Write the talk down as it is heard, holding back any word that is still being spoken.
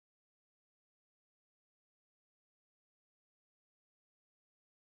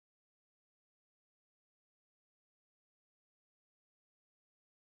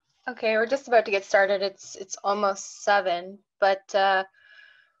Okay, we're just about to get started. It's almost 7, but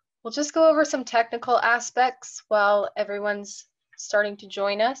we'll just go over some technical aspects while everyone's starting to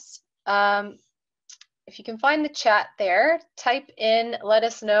join us. If you can find the chat there, type in, let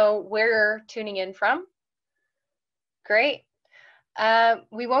us know where you're tuning in from. Great.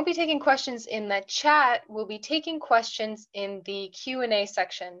 We won't be taking questions in the chat. We'll be taking questions in the Q&A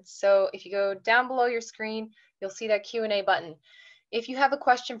section. So if you go down below your screen, you'll see that Q&A button. If you have a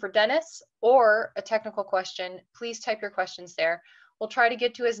question for Dennis or a technical question, please type your questions there. We'll try to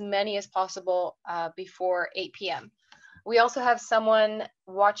get to as many as possible before 8 p.m. We also have someone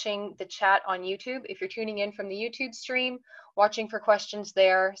watching the chat on YouTube. If you're tuning in from the YouTube stream, watching for questions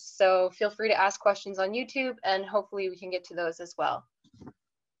there. So feel free to ask questions on YouTube and hopefully we can get to those as well.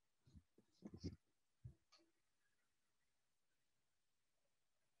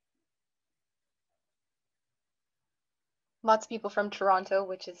 Lots of people from Toronto,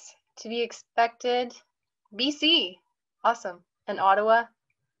 which is to be expected. BC, awesome. And Ottawa.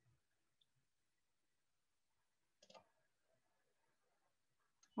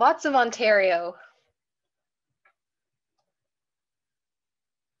 Lots of Ontario.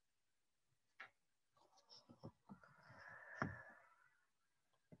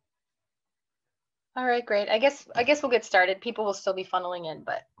 All right, great. I guess we'll get started. People will still be funneling in,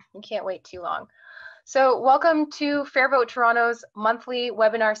 but we can't wait too long. So welcome to Fair Vote Toronto's monthly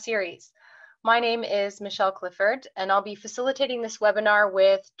webinar series. My name is Michelle Clifford, and I'll be facilitating this webinar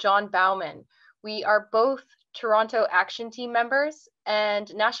with John Bauman. We are both Toronto Action Team members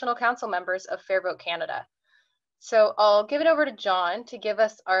and National Council members of Fair Vote Canada. So I'll give it over to John to give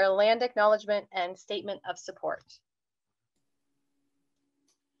us our land acknowledgement and statement of support.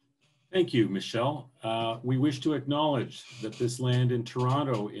 Thank you, Michelle. We wish to acknowledge that this land in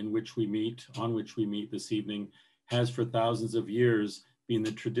Toronto on which we meet this evening, has for thousands of years been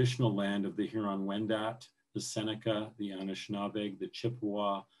the traditional land of the Huron-Wendat, the Seneca, the Anishinaabe, the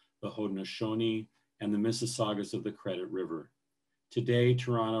Chippewa, the Haudenosaunee, and the Mississaugas of the Credit River. Today,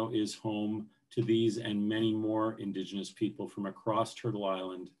 Toronto is home to these and many more Indigenous people from across Turtle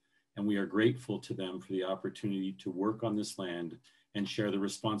Island, and we are grateful to them for the opportunity to work on this land and share the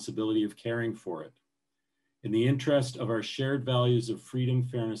responsibility of caring for it. In the interest of our shared values of freedom,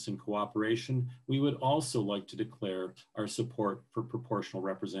 fairness, and cooperation, we would also like to declare our support for proportional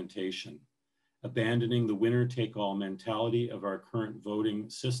representation. Abandoning the winner-take-all mentality of our current voting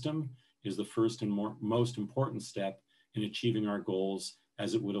system is the first and most important step in achieving our goals,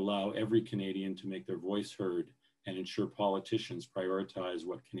 as it would allow every Canadian to make their voice heard and ensure politicians prioritize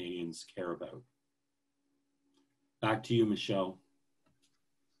what Canadians care about. Back to you, Michelle.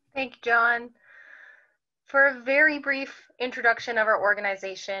 Thank you, John. For a very brief introduction of our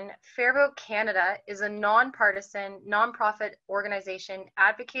organization, Fair Vote Canada is a nonpartisan, nonprofit organization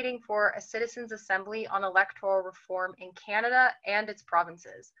advocating for a citizens' assembly on electoral reform in Canada and its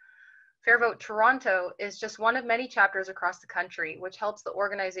provinces. Fair Vote Toronto is just one of many chapters across the country, which helps the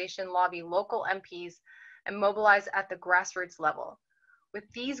organization lobby local MPs and mobilize at the grassroots level. With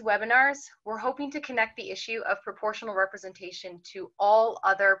these webinars, we're hoping to connect the issue of proportional representation to all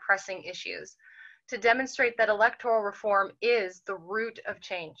other pressing issues, to demonstrate that electoral reform is the root of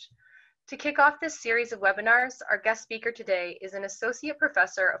change. To kick off this series of webinars, our guest speaker today is an associate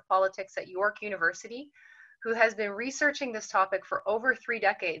professor of politics at York University, who has been researching this topic for over 3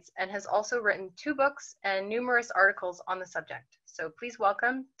 decades and has also written 2 books and numerous articles on the subject. So please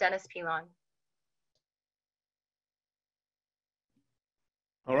welcome Dennis Pilon.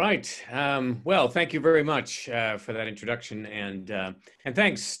 All right. Well, thank you very much for that introduction, and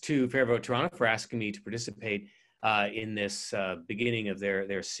thanks to Fair Vote Toronto for asking me to participate in this beginning of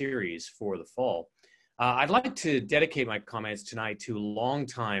their series for the fall. I'd like to dedicate my comments tonight to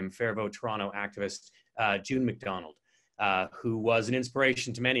longtime Fair Vote Toronto activist June McDonald, who was an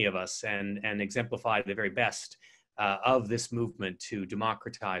inspiration to many of us and exemplified the very best of this movement to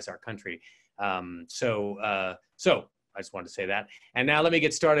democratize our country. So I just wanted to say that. And now let me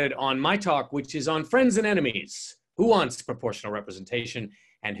get started on my talk, which is on friends and enemies. Who wants proportional representation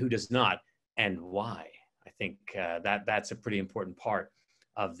and who does not, and why? I think that's a pretty important part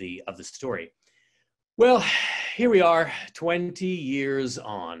of the story. Well, here we are, 20 years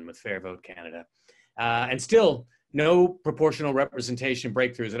on with Fair Vote Canada, and still no proportional representation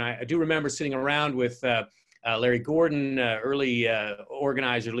breakthroughs. And I do remember sitting around with Larry Gordon, early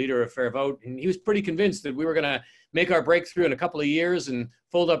organizer, leader of Fair Vote, and he was pretty convinced that we were going to make our breakthrough in a couple of years and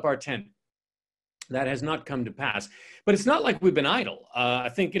fold up our tent. That has not come to pass. But it's not like we've been idle. I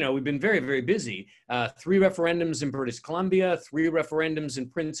think, we've been very, very busy. 3 referendums in British Columbia, 3 referendums in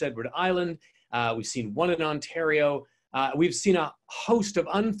Prince Edward Island. We've seen 1 in Ontario. We've seen a host of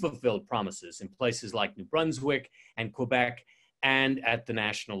unfulfilled promises in places like New Brunswick and Quebec and at the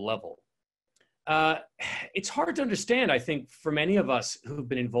national level. It's hard to understand, I think, for many of us who've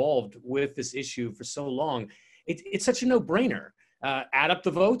been involved with this issue for so long. It's such a no-brainer. Add up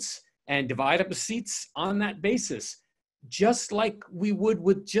the votes and divide up the seats on that basis, just like we would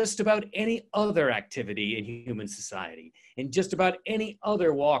with just about any other activity in human society. In just about any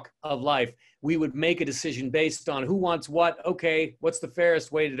other walk of life, we would make a decision based on who wants what. Okay, what's the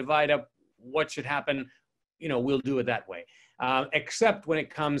fairest way to divide up what should happen? You know, we'll do it that way, except when it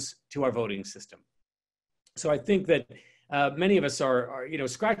comes to our voting system. So I think that many of us are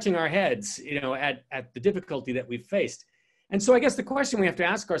scratching our heads, at the difficulty that we've faced. And so I guess the question we have to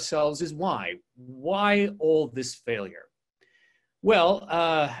ask ourselves is why? Why all this failure? Well,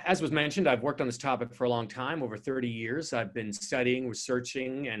 as was mentioned, I've worked on this topic for a long time, over 30 years. I've been studying,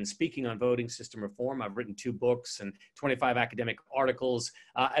 researching, and speaking on voting system reform. I've written 2 books and 25 academic articles,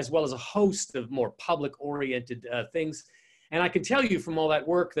 as well as a host of more public-oriented things. And I can tell you from all that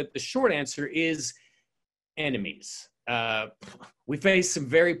work that the short answer is enemies. We face some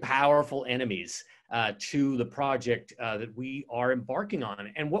very powerful enemies to the project that we are embarking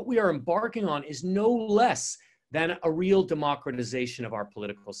on. And what we are embarking on is no less than a real democratization of our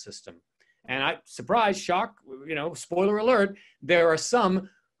political system. And surprise, shock, spoiler alert, there are some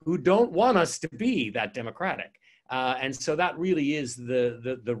who don't want us to be that democratic. And so that really is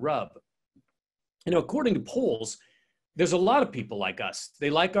the rub. According to polls, there's a lot of people like us. They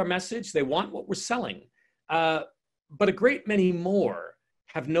like our message. They want what we're selling. But a great many more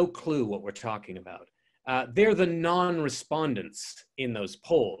have no clue what we're talking about. They're the non-respondents in those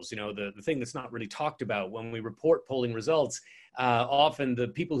polls. The thing that's not really talked about when we report polling results. Often the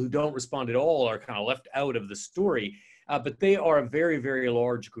people who don't respond at all are kind of left out of the story, but they are a very, very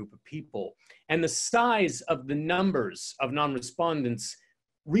large group of people. And the size of the numbers of non-respondents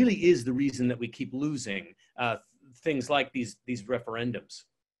really is the reason that we keep losing things like these referendums.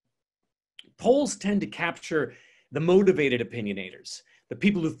 Polls tend to capture the motivated opinionators, the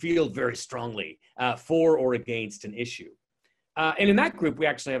people who feel very strongly for or against an issue. And in that group, we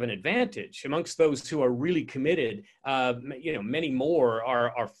actually have an advantage. Amongst those who are really committed, many more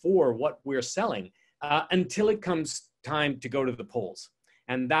are for what we're selling until it comes time to go to the polls.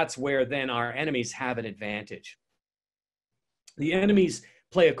 And that's where then our enemies have an advantage. The enemies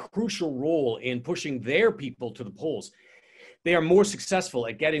play a crucial role in pushing their people to the polls. They are more successful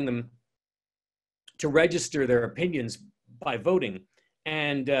at getting them to register their opinions by voting.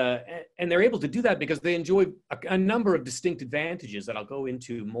 And they're able to do that because they enjoy a number of distinct advantages that I'll go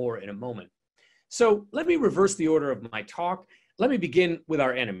into more in a moment. So let me reverse the order of my talk. Let me begin with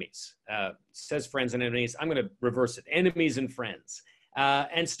our enemies. Says friends and enemies. I'm going to reverse it. Enemies and friends.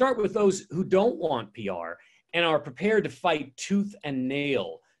 And start with those who don't want PR and are prepared to fight tooth and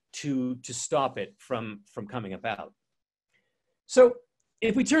nail to stop it from coming about. So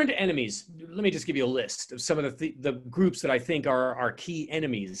if we turn to enemies, let me just give you a list of some of the groups that I think are key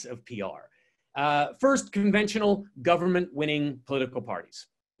enemies of PR. First, conventional government-winning political parties.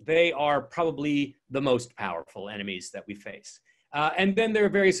 They are probably the most powerful enemies that we face. And then there are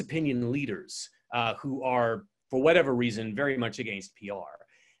various opinion leaders who are, for whatever reason, very much against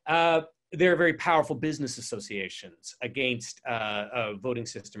PR. There are very powerful business associations against voting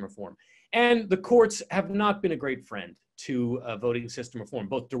system reform. And the courts have not been a great friend to voting system reform,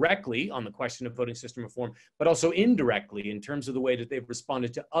 both directly on the question of voting system reform, but also indirectly in terms of the way that they've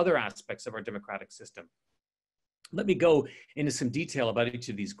responded to other aspects of our democratic system. Let me go into some detail about each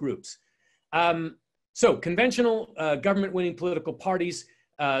of these groups. So conventional government-winning political parties.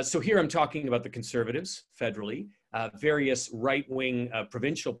 So here I'm talking about the Conservatives federally, various right-wing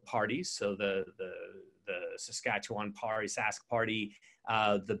provincial parties. So the Saskatchewan Party, Sask Party,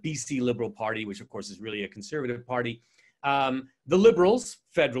 the BC Liberal Party, which of course is really a conservative party, the Liberals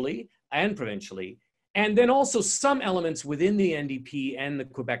federally and provincially, and then also some elements within the NDP and the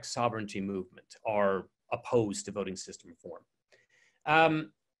Quebec sovereignty movement are opposed to voting system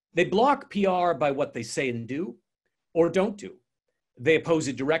reform. They block PR by what they say and do or don't do. They oppose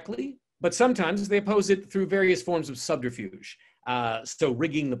it directly, but sometimes they oppose it through various forms of subterfuge. So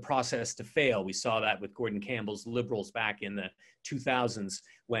rigging the process to fail. We saw that with Gordon Campbell's Liberals back in the 2000s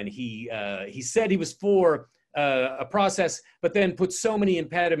when he said he was for a process, but then put so many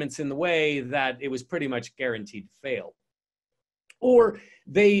impediments in the way that it was pretty much guaranteed to fail. Or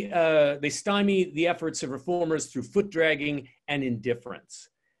they stymie the efforts of reformers through foot dragging and indifference.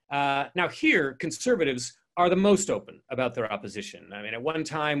 Now here, conservatives are the most open about their opposition. I mean, at one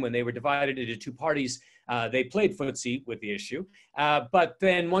time when they were divided into two parties, they played footsie with the issue. But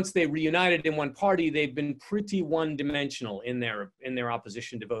then once they reunited in one party, they've been pretty one-dimensional in their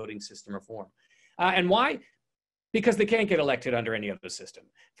opposition to voting system reform. And why? Because they can't get elected under any other system.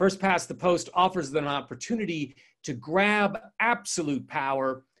 First Past the Post offers them an opportunity to grab absolute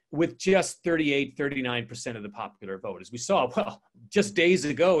power with just 38, 39% of the popular vote. As we saw, well, just days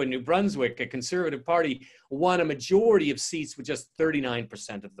ago in New Brunswick, a Conservative Party won a majority of seats with just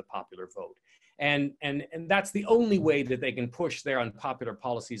 39% of the popular vote. And that's the only way that they can push their unpopular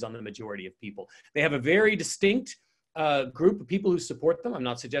policies on the majority of people. They have a very distinct group of people who support them. I'm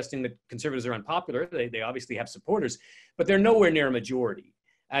not suggesting that Conservatives are unpopular. They obviously have supporters, but they're nowhere near a majority.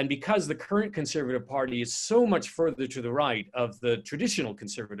 And because the current Conservative Party is so much further to the right of the traditional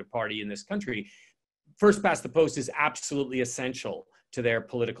Conservative Party in this country, First Past the Post is absolutely essential to their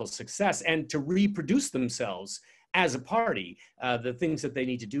political success and to reproduce themselves as a party, the things that they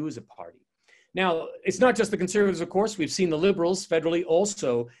need to do as a party. Now, it's not just the Conservatives, of course. We've seen the Liberals federally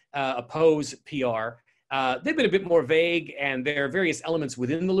also oppose PR. They've been a bit more vague, and there are various elements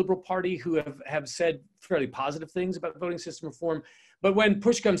within the Liberal Party who have said fairly positive things about voting system reform. But when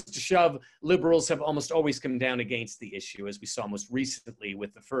push comes to shove, Liberals have almost always come down against the issue, as we saw most recently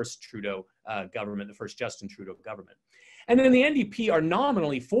with the first Trudeau government, the first Justin Trudeau government. And then the NDP are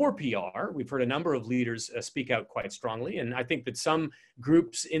nominally for PR. We've heard a number of leaders speak out quite strongly, and I think that some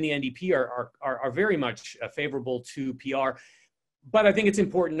groups in the NDP are very much favorable to PR. But I think it's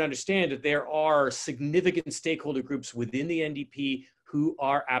important to understand that there are significant stakeholder groups within the NDP who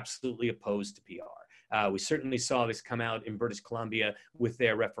are absolutely opposed to PR. We certainly saw this come out in British Columbia with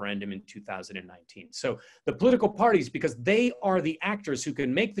their referendum in 2019. So the political parties, because they are the actors who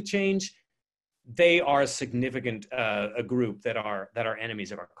can make the change, they are a significant a group that are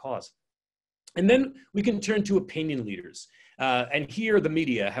enemies of our cause. And then we can turn to opinion leaders. And here the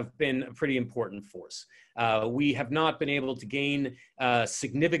media have been a pretty important force. We have not been able to gain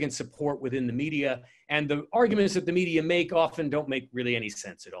significant support within the media, and the arguments that the media make often don't make really any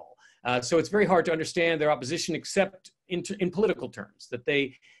sense at all. So it's very hard to understand their opposition except in political terms, that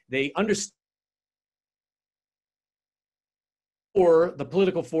they understand or the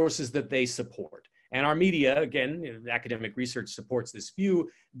political forces that they support. And our media, again, academic research supports this view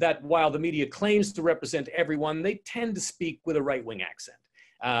that while the media claims to represent everyone, they tend to speak with a right-wing accent.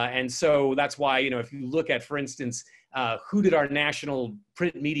 And so that's why, if you look at, for instance, who did our national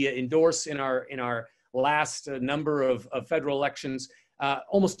print media endorse in our last number of federal elections,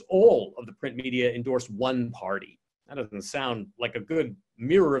 almost all of the print media endorsed one party. That doesn't sound like a good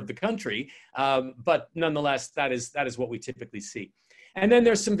mirror of the country, but nonetheless, that is what we typically see. And then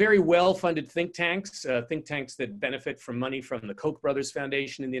there's some very well-funded think tanks that benefit from money from the Koch brothers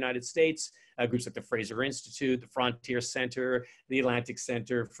Foundation in the United States, groups like the Fraser Institute, the Frontier Center, the Atlantic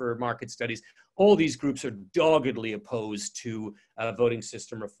Center for Market Studies. All these groups are doggedly opposed to voting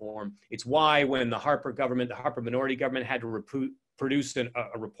system reform. It's why when the Harper minority government had to produce a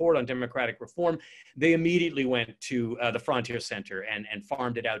report on democratic reform, they immediately went to the Frontier Center and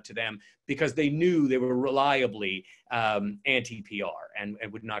farmed it out to them because they knew they were reliably anti-PR and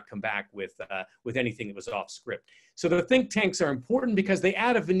would not come back with anything that was off script. So the think tanks are important because they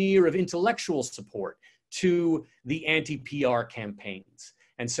add a veneer of intellectual support to the anti-PR campaigns.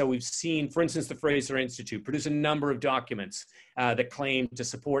 And so we've seen, for instance, the Fraser Institute produce a number of documents that claim to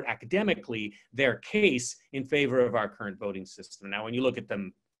support academically their case in favor of our current voting system. Now, when you look at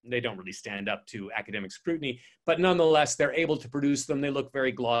them, they don't really stand up to academic scrutiny, but nonetheless, they're able to produce them. They look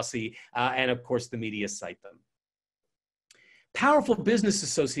very glossy, and of course, the media cite them. Powerful business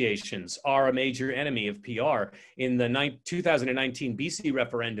associations are a major enemy of PR. In the 2019 BC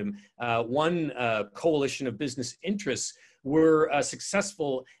referendum, one coalition of business interests were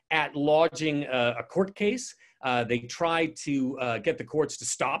successful at lodging a court case. They tried to get the courts to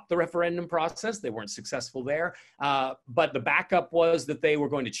stop the referendum process. They weren't successful there. But the backup was that they were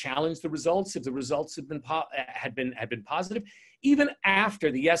going to challenge the results if the results had been positive. Even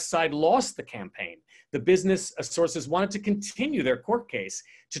after the yes side lost the campaign, the business sources wanted to continue their court case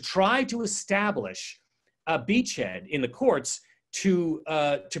to try to establish a beachhead in the courts to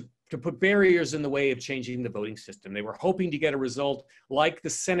put barriers in the way of changing the voting system. They were hoping to get a result like the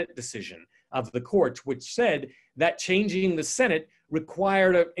Senate decision of the court, which said that changing the Senate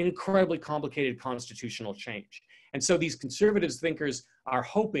required an incredibly complicated constitutional change. And so these conservative thinkers are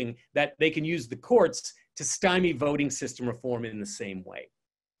hoping that they can use the courts to stymie voting system reform in the same way.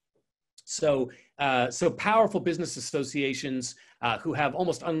 So powerful business associations who have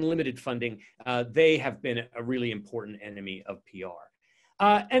almost unlimited funding, they have been a really important enemy of PR.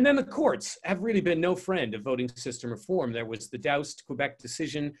 And then the courts have really been no friend of voting system reform. There was the Doust Quebec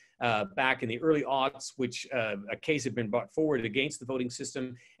decision back in the early aughts, which a case had been brought forward against the voting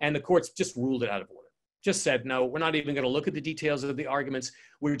system, and the courts just ruled it out of order. Just said, no, we're not even going to look at the details of the arguments.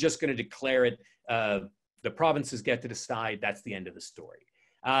 We're just going to declare it. The provinces get to decide. That's the end of the story.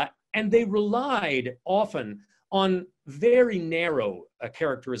 And they relied often on very narrow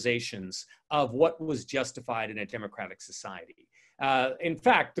characterizations of what was justified in a democratic society. In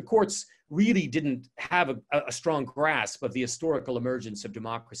fact, the courts really didn't have a strong grasp of the historical emergence of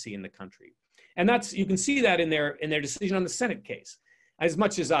democracy in the country. And that's, you can see that in their decision on the Senate case. As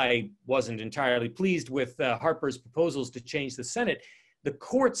much as I wasn't entirely pleased with Harper's proposals to change the Senate, the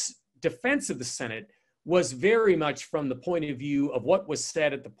court's defense of the Senate was very much from the point of view of what was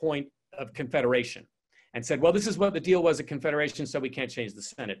said at the point of Confederation, and said, well, this is what the deal was at Confederation, so we can't change the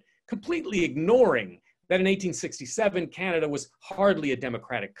Senate, completely ignoring that in 1867, Canada was hardly a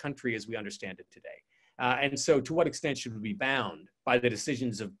democratic country as we understand it today. And so to what extent should we be bound by the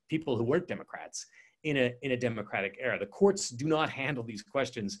decisions of people who weren't Democrats in a democratic era? The courts do not handle these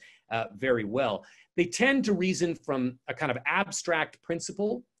questions very well. They tend to reason from a kind of abstract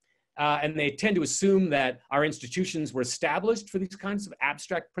principle, and they tend to assume that our institutions were established for these kinds of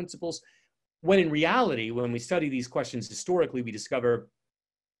abstract principles, when in reality, when we study these questions historically, we discover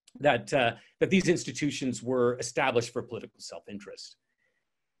that, that these institutions were established for political self-interest.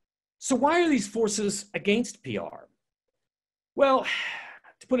 So why are these forces against PR? Well,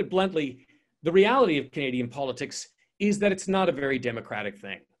 to put it bluntly, the reality of Canadian politics is that it's not a very democratic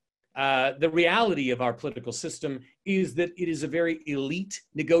thing. The reality of our political system is that it is a very elite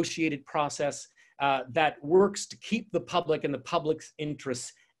negotiated process that works to keep the public and the public's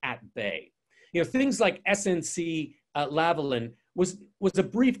interests at bay. You know, things like SNC Lavalin was a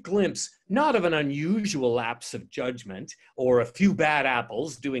brief glimpse, not of an unusual lapse of judgment or a few bad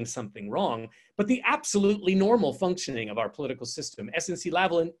apples doing something wrong, but the absolutely normal functioning of our political system. SNC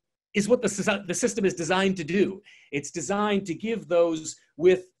Lavalin is what the system is designed to do. It's designed to give those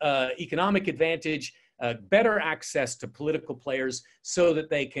with economic advantage better access to political players so that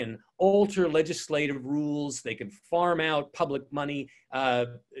they can alter legislative rules, they can farm out public money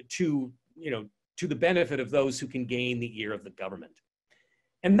to the benefit of those who can gain the ear of the government.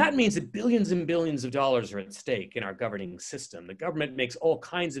 And that means that billions and billions of dollars are at stake in our governing system. The government makes all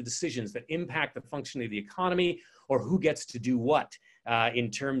kinds of decisions that impact the functioning of the economy or who gets to do what in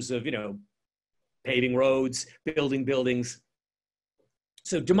terms of, paving roads, building buildings.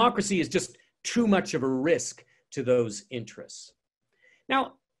 So democracy is just too much of a risk to those interests.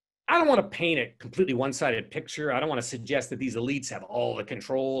 Now, I don't want to paint a completely one-sided picture. I don't want to suggest that these elites have all the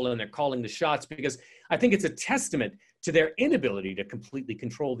control and they're calling the shots, because I think it's a testament to their inability to completely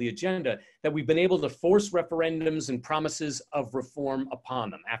control the agenda that we've been able to force referendums and promises of reform upon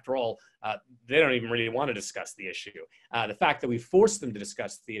them. After all, they don't even really want to discuss the issue. The fact that we forced them to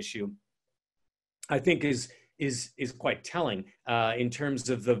discuss the issue, I think, is quite telling in terms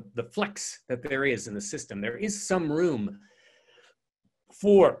of the flex that there is in the system. There is some room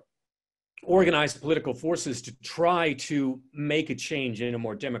for organized political forces to try to make a change in a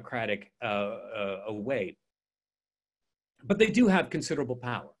more democratic way. But they do have considerable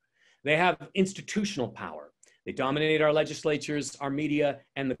power. They have institutional power. They dominate our legislatures, our media,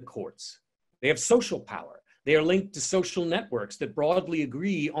 and the courts. They have social power. They are linked to social networks that broadly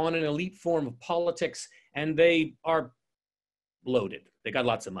agree on an elite form of politics, and they are loaded. They got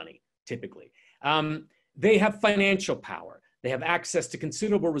lots of money, typically. They have financial power. They have access to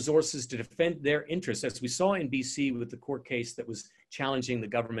considerable resources to defend their interests, as we saw in BC with the court case that was challenging the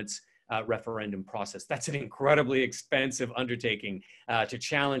government's referendum process. That's an incredibly expensive undertaking to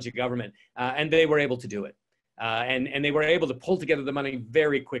challenge a government, and they were able to do it. And they were able to pull together the money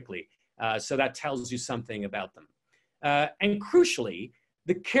very quickly. So that tells you something about them. And crucially,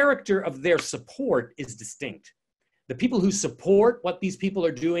 the character of their support is distinct. The people who support what these people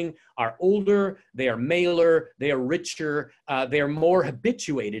are doing are older, they are maler, they are richer, they are more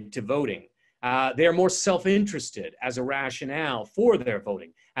habituated to voting. They are more self-interested as a rationale for their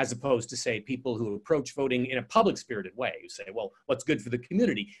voting, as opposed to, say, people who approach voting in a public-spirited way. You say, well, what's good for the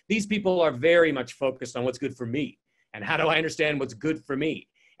community? These people are very much focused on what's good for me. And how do I understand what's good for me?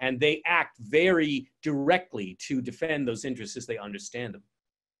 And they act very directly to defend those interests as they understand them.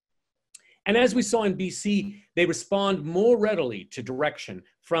 And as we saw in BC, they respond more readily to direction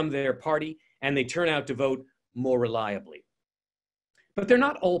from their party, and they turn out to vote more reliably. But they're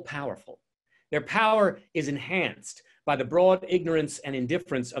not all powerful. Their power is enhanced by the broad ignorance and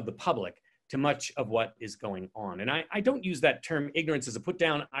indifference of the public to much of what is going on. And I don't use that term ignorance as a put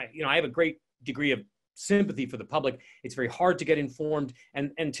down. I have a great degree of sympathy for the public. It's very hard to get informed.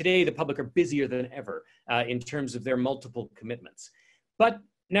 And today the public are busier than ever in terms of their multiple commitments. But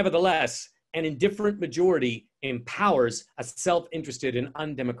nevertheless, an indifferent majority empowers a self-interested and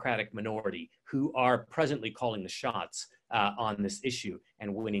undemocratic minority who are presently calling the shots on this issue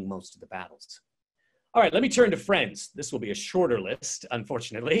and winning most of the battles. All right, let me turn to friends. This will be a shorter list,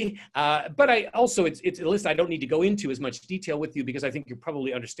 unfortunately, but it's a list I don't need to go into as much detail with you because I think you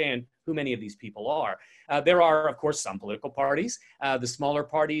probably understand who many of these people are. There are, of course, some political parties, the smaller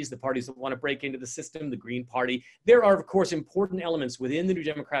parties, the parties that want to break into the system, the Green Party. There are, of course, important elements within the New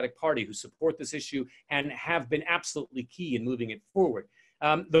Democratic Party who support this issue and have been absolutely key in moving it forward.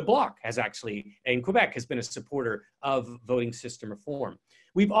 The Bloc has actually, in Quebec, has been a supporter of voting system reform.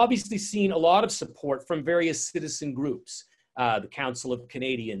 We've obviously seen a lot of support from various citizen groups, the Council of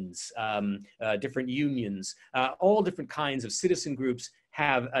Canadians, different unions, all different kinds of citizen groups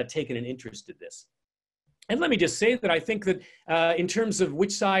have taken an interest in this. And let me just say that I think that in terms of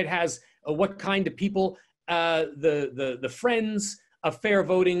which side has what kind of people, the friends of fair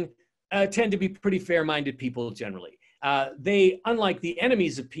voting tend to be pretty fair-minded people generally. They, unlike the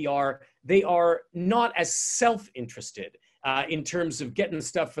enemies of PR, they are not as self-interested in terms of getting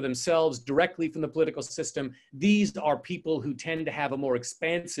stuff for themselves directly from the political system. These are people who tend to have a more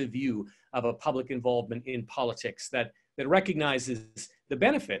expansive view of a public involvement in politics that recognizes the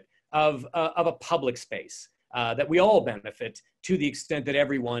benefit of a public space, that we all benefit to the extent that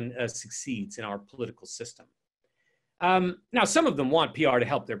everyone succeeds in our political system. Now, some of them want PR to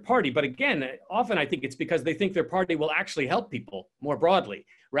help their party, but again, often I think it's because they think their party will actually help people more broadly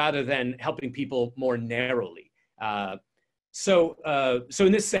rather than helping people more narrowly. So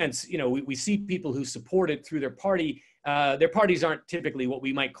in this sense, you know, we see people who support it through their party. Their parties aren't typically what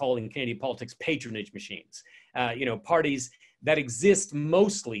we might call in Canadian politics patronage machines. You know, parties that exist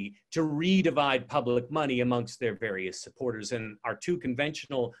mostly to redivide public money amongst their various supporters. And our two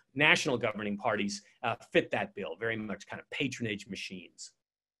conventional national governing parties fit that bill, very much kind of patronage machines.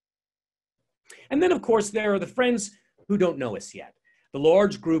 And then, of course, there are the friends who don't know us yet. The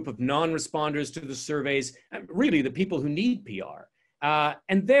large group of non-responders to the surveys, really the people who need PR.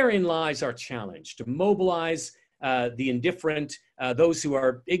 And therein lies our challenge, to mobilize the indifferent, those who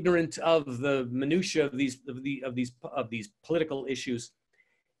are ignorant of the minutiae of these political issues.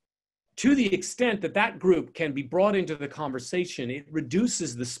 To the extent that that group can be brought into the conversation, it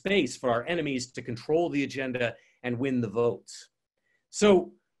reduces the space for our enemies to control the agenda and win the votes.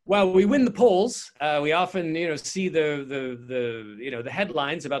 So while we win the polls, we often see the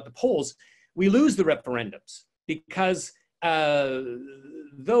headlines about the polls. We lose the referendums because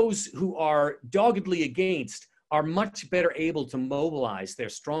those who are doggedly against are much better able to mobilize their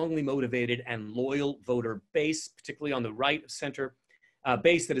strongly motivated and loyal voter base, particularly on the right of center,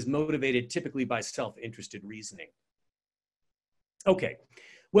 base that is motivated typically by self-interested reasoning. Okay,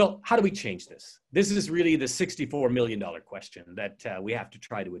 well, how do we change this? This is really the $64 million question that we have to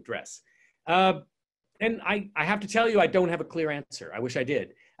try to address. And I have to tell you, I don't have a clear answer. I wish I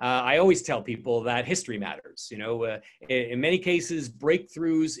did. I always tell people that history matters. You know, in many cases,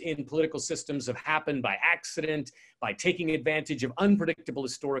 breakthroughs in political systems have happened by accident, by taking advantage of unpredictable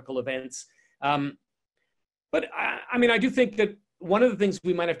historical events. But I mean, I do think that one of the things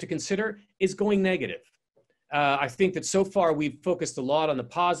we might have to consider is going negative. I think that so far we've focused a lot on the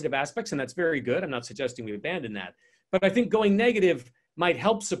positive aspects, and that's very good. I'm not suggesting we abandon that. But I think going negative might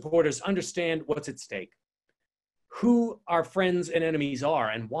help supporters understand what's at stake, who our friends and enemies are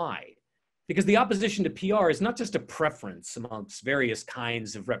and why. Because the opposition to PR is not just a preference amongst various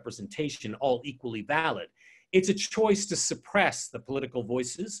kinds of representation, all equally valid. It's a choice to suppress the political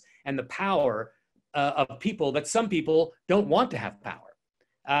voices and the power of people that some people don't want to have power.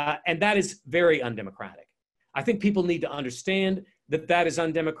 And that is very undemocratic. I think people need to understand that that is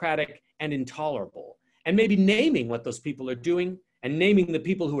undemocratic and intolerable. And maybe naming what those people are doing and naming the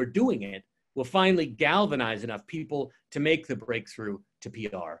people who are doing it will finally galvanize enough people to make the breakthrough to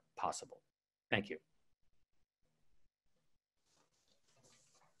PR possible. Thank you.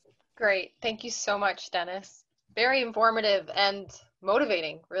 Great. Thank you so much, Dennis. Very informative and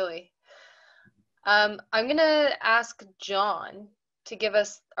motivating, really. I'm going to ask John to give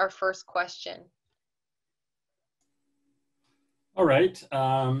us our first question. All right.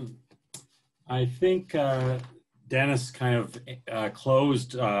 I think Dennis kind of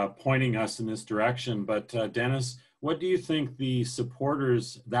closed pointing us in this direction, but Dennis, what do you think the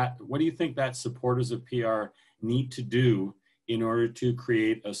supporters that supporters of PR need to do in order to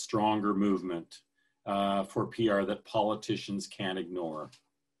create a stronger movement for PR that politicians can't ignore?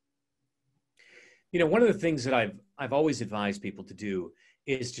 You know, one of the things that I've always advised people to do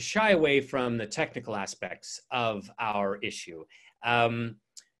is to shy away from the technical aspects of our issue.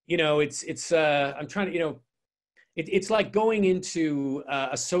 You know, I'm trying to, you know, it's like going into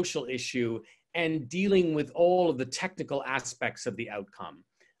a social issue and dealing with all of the technical aspects of the outcome.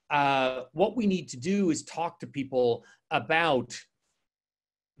 What we need to do is talk to people about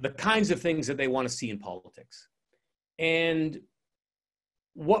the kinds of things that they want to see in politics. And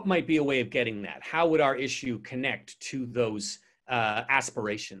what might be a way of getting that? How would our issue connect to those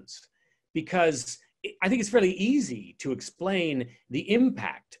aspirations? Because I think it's fairly easy to explain the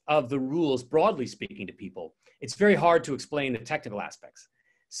impact of the rules, broadly speaking, to people. It's very hard to explain the technical aspects.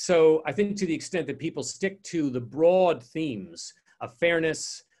 So I think to the extent that people stick to the broad themes of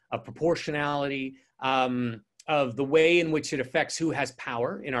fairness, of proportionality, of the way in which it affects who has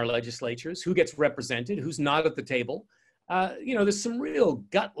power in our legislatures, who gets represented, who's not at the table. You know, there's some real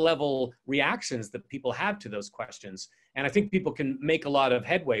gut level reactions that people have to those questions. And I think people can make a lot of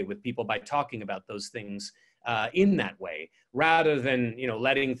headway with people by talking about those things in that way, rather than, you know,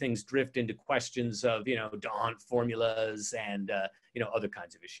 letting things drift into questions of, you know, D'Hondt formulas and, you know, other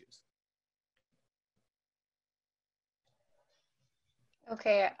kinds of issues.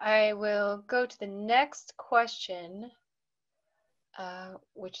 Okay, I will go to the next question,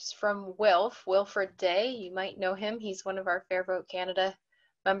 which is from Wilfred Day. You might know him. He's one of our Fair Vote Canada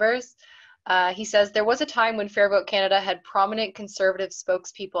members. He says, there was a time when Fair Vote Canada had prominent conservative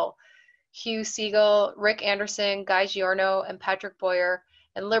spokespeople, Hugh Segal, Rick Anderson, Guy Giorno, and Patrick Boyer,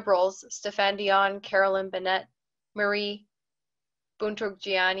 and Liberals, Stéphane Dion, Carolyn Bennett, Marie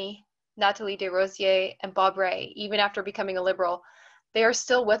Bunturgiani, Nathalie Desrosiers, and Bob Ray. Even after becoming a Liberal, they are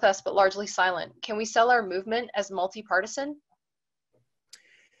still with us, but largely silent. Can we sell our movement as multi-partisan?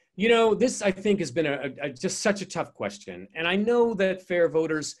 You know, this, I think, has been just such a tough question. And I know that fair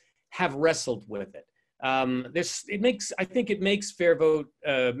voters have wrestled with it. I think it makes Fair Vote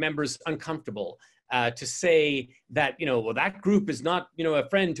members uncomfortable to say that, you know, well, that group is not, you know, a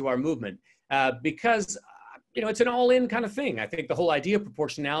friend to our movement because, you know, it's an all-in kind of thing. I think the whole idea of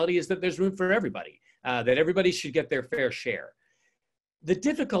proportionality is that there's room for everybody, that everybody should get their fair share. The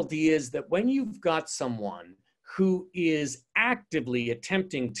difficulty is that when you've got someone who is actively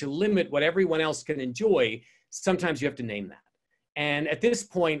attempting to limit what everyone else can enjoy, sometimes you have to name that. And at this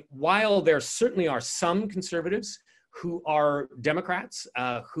point, while there certainly are some conservatives who are Democrats,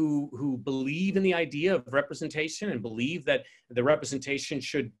 who believe in the idea of representation and believe that the representation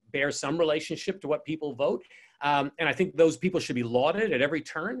should bear some relationship to what people vote, and I think those people should be lauded at every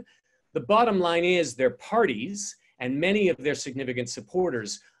turn, the bottom line is their parties and many of their significant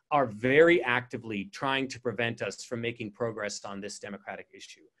supporters are very actively trying to prevent us from making progress on this democratic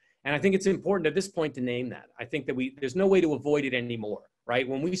issue. And I think it's important at this point to name that. I think that there's no way to avoid it anymore, right?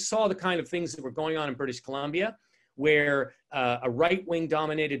 When we saw the kind of things that were going on in British Columbia, where a right-wing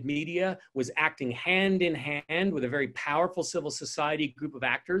dominated media was acting hand in hand with a very powerful civil society group of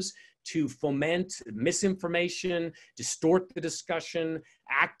actors to foment misinformation, distort the discussion,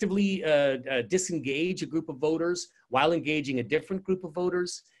 actively disengage a group of voters while engaging a different group of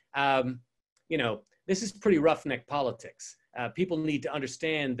voters. You know, this is pretty roughneck politics. People need to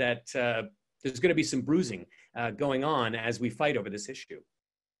understand that there's going to be some bruising going on as we fight over this issue.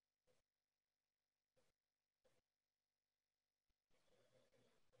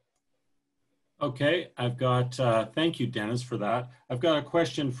 Okay, I've got, thank you, Dennis, for that. I've got a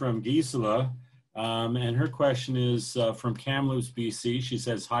question from Gisela, and her question is from Kamloops, BC. She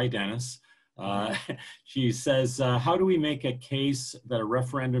says, hi, Dennis. She says, how do we make a case that a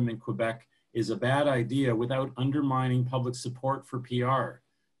referendum in Quebec is a bad idea without undermining public support for PR?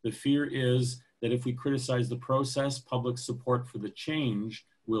 The fear is that if we criticize the process, public support for the change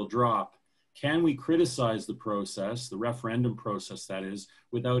will drop. Can we criticize the process, the referendum process that is,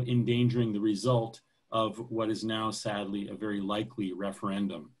 without endangering the result of what is now sadly a very likely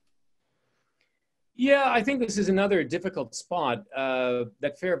referendum? Yeah, I think this is another difficult spot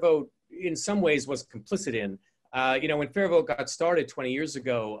that Fair Vote in some ways was complicit in. You know, when Fair Vote got started 20 years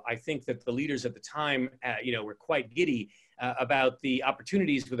ago, I think that the leaders at the time, you know, were quite giddy about the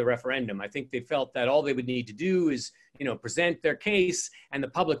opportunities for the referendum. I think they felt that all they would need to do is, you know, present their case and the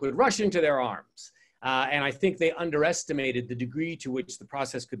public would rush into their arms. And I think they underestimated the degree to which the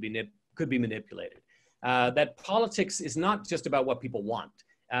process could be manipulated. That politics is not just about what people want.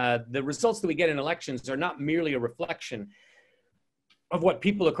 The results that we get in elections are not merely a reflection of what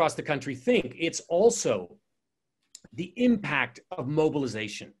people across the country think. It's also the impact of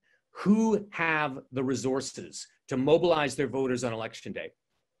mobilization. Who have the resources to mobilize their voters on election day?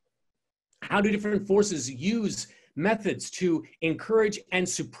 How do different forces use methods to encourage and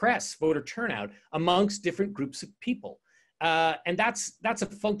suppress voter turnout amongst different groups of people? And that's a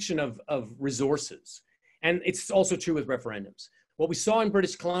function of resources. And it's also true with referendums. What we saw in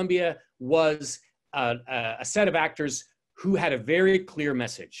British Columbia was a set of actors who had a very clear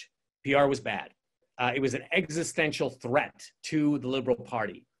message. PR was bad. It was an existential threat to the Liberal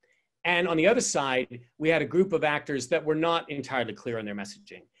Party. And on the other side, we had a group of actors that were not entirely clear on their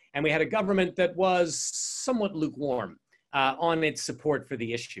messaging. And we had a government that was somewhat lukewarm on its support for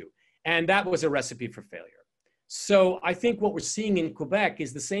the issue. And that was a recipe for failure. So I think what we're seeing in Quebec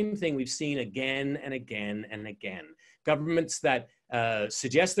is the same thing we've seen again and again and again. Governments that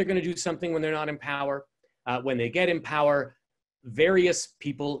suggest they're going to do something when they're not in power. When they get in power, various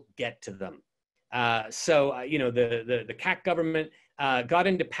people get to them. You know, the CAC government got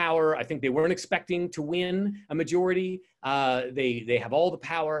into power. I think they weren't expecting to win a majority. They have all the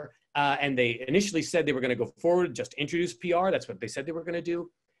power, and they initially said they were going to go forward, just introduce PR. That's what they said they were going to do.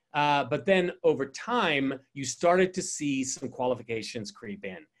 But then over time, you started to see some qualifications creep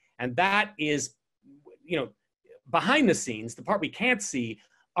in. And that is, you know, behind the scenes, the part we can't see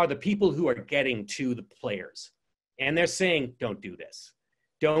are the people who are getting to the players. And they're saying, don't do this.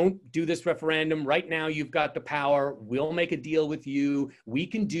 Don't do this referendum. Right now, you've got the power. We'll make a deal with you. We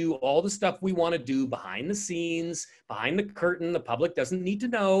can do all the stuff we want to do behind the scenes, behind the curtain. The public doesn't need to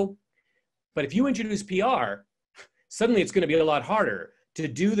know. But if you introduce PR, suddenly it's going to be a lot harder to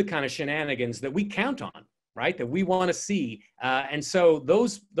do the kind of shenanigans that we count on, right? That we want to see. And so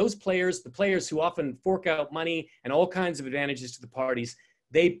those players, the players who often fork out money and all kinds of advantages to the parties,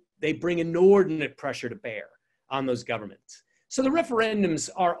 they bring inordinate pressure to bear on those governments. So the referendums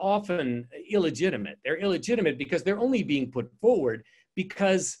are often illegitimate. They're illegitimate because they're only being put forward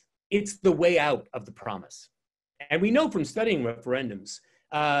because it's the way out of the promise. And we know from studying referendums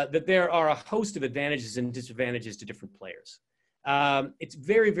that there are a host of advantages and disadvantages to different players. It's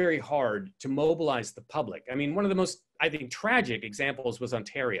very, very hard to mobilize the public. I mean, one of the most, I think, tragic examples was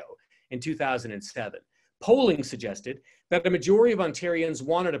Ontario in 2007. Polling suggested that the majority of Ontarians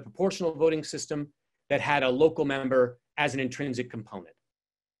wanted a proportional voting system that had a local member as an intrinsic component.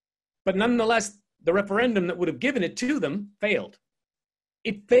 But nonetheless, the referendum that would have given it to them failed.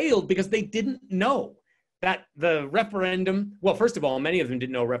 It failed because they didn't know that the referendum, well, first of all, many of them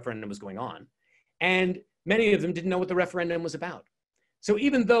didn't know a referendum was going on. And many of them didn't know what the referendum was about. So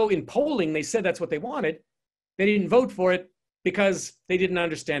even though in polling they said that's what they wanted, they didn't vote for it because they didn't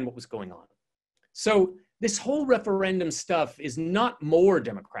understand what was going on. So this whole referendum stuff is not more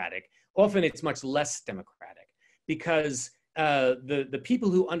democratic. Often it's much less democratic because the people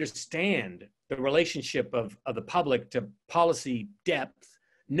who understand the relationship of the public to policy depth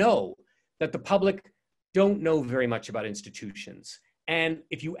know that the public don't know very much about institutions. And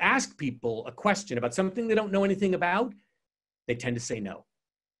if you ask people a question about something they don't know anything about, they tend to say no.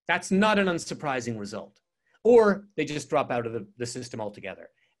 That's not an unsurprising result. Or they just drop out of the system altogether.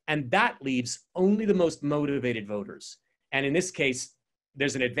 And that leaves only the most motivated voters. And in this case,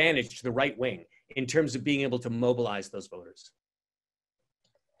 there's an advantage to the right wing in terms of being able to mobilize those voters.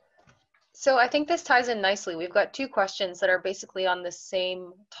 So I think this ties in nicely. We've got two questions that are basically on the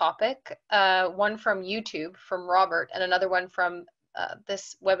same topic. One from YouTube, from Robert, and another one from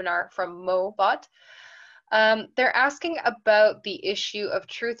this webinar from Mobot. They're asking about the issue of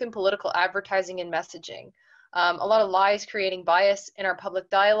truth in political advertising and messaging. A lot of lies creating bias in our public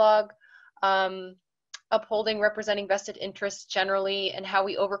dialogue, upholding representing vested interests generally, and how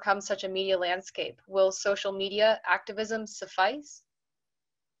we overcome such a media landscape. Will social media activism suffice?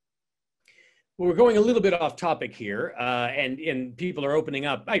 Well, we're going a little bit off topic here, and people are opening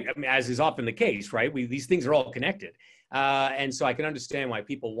up, I mean, as is often the case, right? These things are all connected. And so I can understand why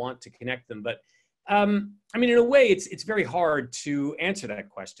people want to connect them. But I mean, in a way, it's very hard to answer that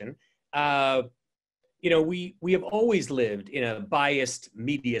question. You know, we have always lived in a biased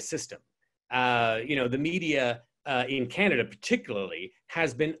media system. You know, the media in Canada particularly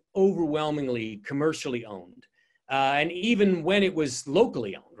has been overwhelmingly commercially owned. And even when it was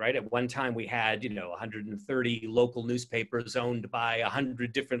locally owned, right? At one time we had, you know, 130 local newspapers owned by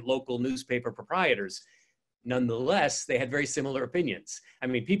 100 different local newspaper proprietors. Nonetheless, they had very similar opinions. I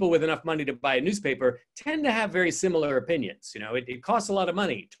mean, people with enough money to buy a newspaper tend to have very similar opinions. You know, it costs a lot of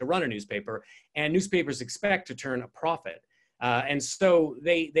money to run a newspaper, and newspapers expect to turn a profit. And so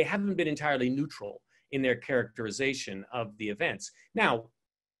they haven't been entirely neutral in their characterization of the events. Now,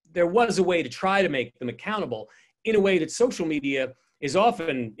 there was a way to try to make them accountable in a way that social media is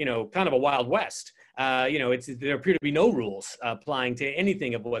often, you know, kind of a Wild West. You know, there appear to be no rules applying to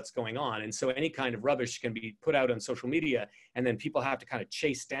anything of what's going on. And so any kind of rubbish can be put out on social media, and then people have to kind of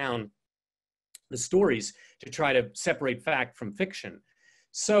chase down the stories to try to separate fact from fiction.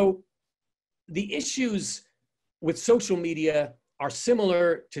 So the issues with social media are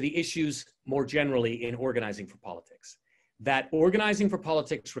similar to the issues more generally in organizing for politics. That organizing for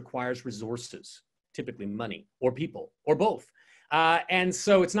politics requires resources, typically money or people or both. And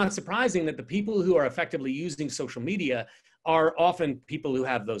so it's not surprising that the people who are effectively using social media are often people who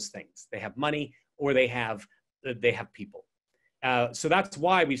have those things. They have money or they have people. So that's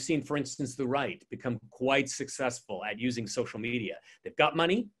why we've seen, for instance, the right become quite successful at using social media. They've got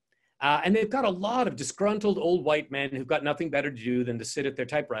money, and they've got a lot of disgruntled old white men who've got nothing better to do than to sit at their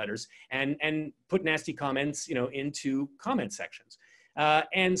typewriters and put nasty comments, into comment sections.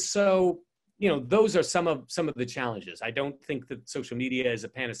 And so, those are some of the challenges. I don't think that social media is a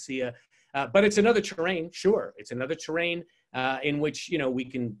panacea, but it's another terrain. Sure, it's another terrain in which we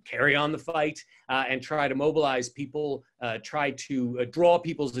can carry on the fight and try to mobilize people, try to draw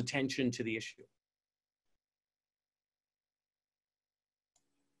people's attention to the issue.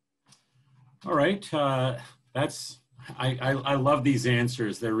 All right, I love these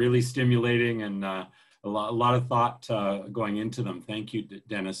answers. They're really stimulating and a lot of thought going into them. Thank you,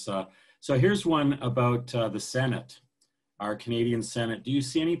 Dennis. So here's one about the Senate, our Canadian Senate. Do you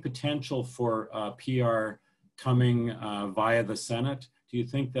see any potential for PR coming via the Senate? Do you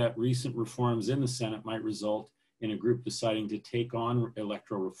think that recent reforms in the Senate might result in a group deciding to take on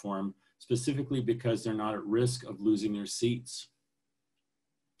electoral reform, specifically because they're not at risk of losing their seats?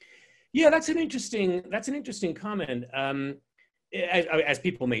 Yeah, that's an interesting comment. As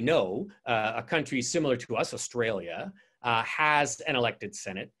people may know, a country similar to us, Australia, has an elected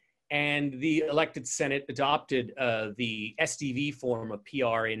Senate. And the elected Senate adopted the SDV form of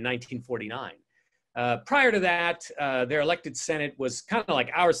PR in 1949. Prior to that, their elected Senate was kind of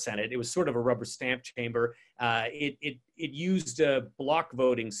like our Senate. It was sort of a rubber stamp chamber. It used a block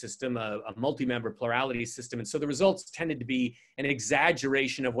voting system, a multi-member plurality system. And so the results tended to be an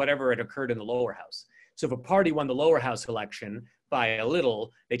exaggeration of whatever had occurred in the lower house. So if a party won the lower house election by a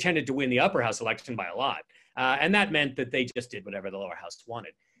little, they tended to win the upper house election by a lot. And that meant that they just did whatever the lower house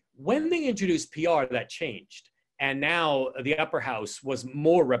wanted. When they introduced PR, that changed. And now the upper house was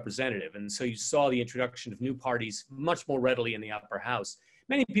more representative. And so you saw the introduction of new parties much more readily in the upper house.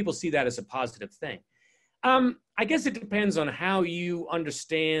 Many people see that as a positive thing. I guess it depends on how you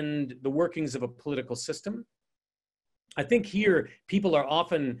understand the workings of a political system. I think here people are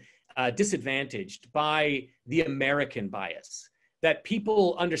often disadvantaged by the American bias, that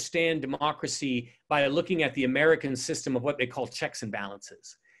people understand democracy by looking at the American system of what they call checks and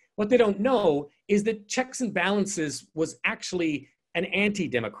balances. What they don't know is that checks and balances was actually an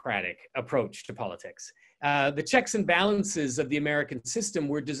anti-democratic approach to politics. The checks and balances of the American system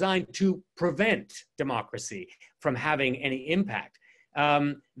were designed to prevent democracy from having any impact.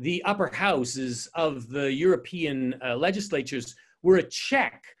 The upper houses of the European legislatures were a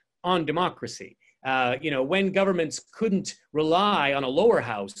check on democracy. When governments couldn't rely on a lower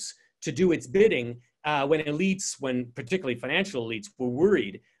house to do its bidding, when particularly financial elites were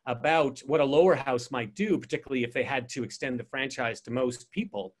worried about what a lower house might do, particularly if they had to extend the franchise to most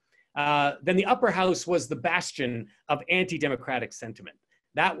people, then the upper house was the bastion of anti-democratic sentiment.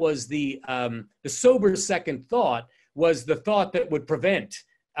 That was the sober second thought, was the thought that would prevent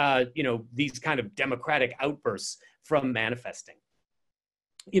these kind of democratic outbursts from manifesting.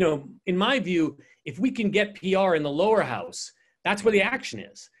 In my view, if we can get PR in the lower house, that's where the action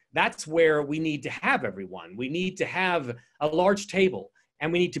is. That's where we need to have everyone. We need to have a large table,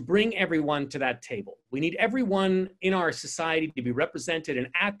 and we need to bring everyone to that table. We need everyone in our society to be represented, and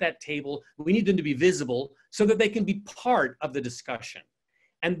at that table, we need them to be visible so that they can be part of the discussion.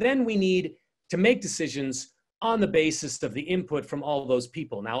 And then we need to make decisions on the basis of the input from all those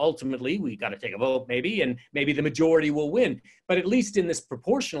people. Now, ultimately, we got to take a vote maybe, and maybe the majority will win. But at least in this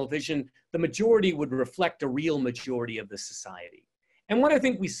proportional vision, the majority would reflect a real majority of the society. And what I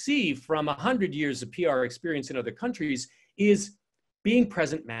think we see from 100 years of PR experience in other countries is being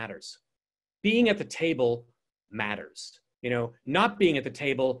present matters. Being at the table matters. Not being at the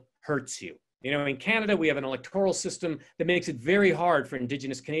table hurts you. In Canada, we have an electoral system that makes it very hard for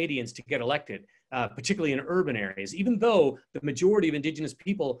Indigenous Canadians to get elected, particularly in urban areas, even though the majority of Indigenous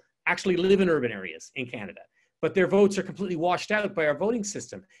people actually live in urban areas in Canada. But their votes are completely washed out by our voting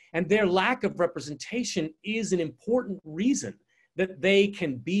system. And their lack of representation is an important reason that they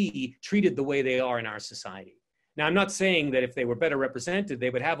can be treated the way they are in our society. Now, I'm not saying that if they were better represented, they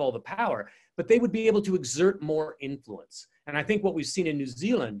would have all the power, but they would be able to exert more influence. And I think what we've seen in New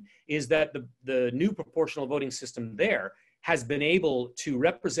Zealand is that the new proportional voting system there has been able to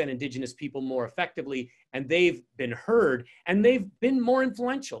represent Indigenous people more effectively, and they've been heard, and they've been more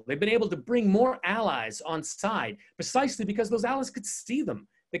influential. They've been able to bring more allies on side, precisely because those allies could see them.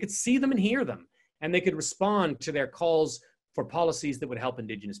 They could see them and hear them. and they could respond to their calls for policies that would help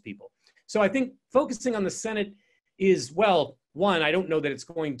Indigenous people. So I think focusing on the Senate is, well, one, I don't know that it's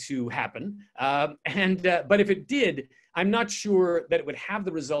going to happen. But if it did, I'm not sure that it would have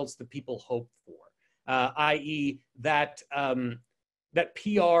the results that people hope for, i.e. that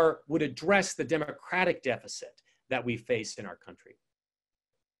PR would address the democratic deficit that we face in our country.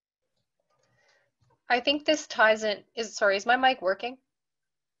 I think this ties in, is my mic working?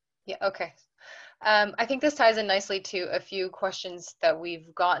 Yeah, okay. I think this ties in nicely to a few questions that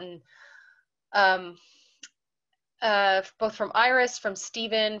we've gotten, both from Iris, from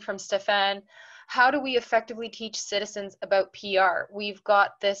Stephen, from Stefan. How do we effectively teach citizens about PR? We've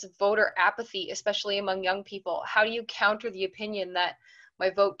got this voter apathy, especially among young people. How do you counter the opinion that my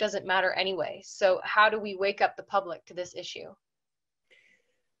vote doesn't matter anyway? So how do we wake up the public to this issue?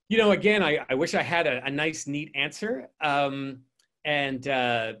 You know, again, I wish I had a nice, neat answer.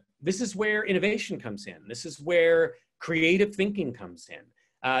 This is where innovation comes in. This is where creative thinking comes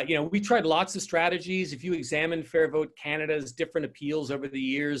in. You know, we tried lots of strategies. If you examine FairVoteCanada's different appeals over the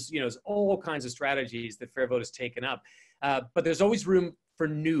years, you know, there's all kinds of strategies that FairVote has taken up. But there's always room for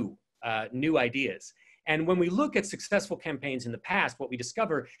new ideas. And when we look at successful campaigns in the past, what we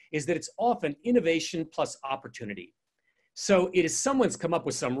discover is that it's often innovation plus opportunity. So it is someone's come up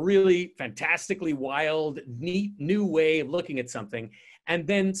with some really fantastically wild, neat, new way of looking at something. And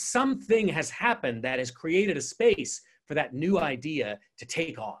then something has happened that has created a space for that new idea to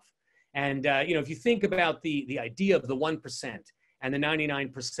take off. And, you know, if you think about the idea of the 1% and the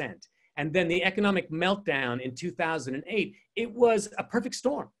 99%, and then the economic meltdown in 2008, it was a perfect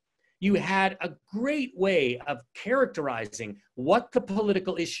storm. You had a great way of characterizing what the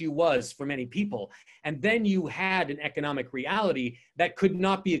political issue was for many people. And then you had an economic reality that could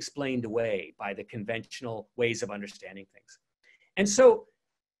not be explained away by the conventional ways of understanding things. And so,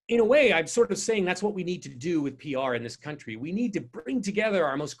 in a way, I'm sort of saying that's what we need to do with PR in this country. We need to bring together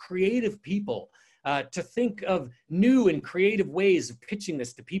our most creative people to think of new and creative ways of pitching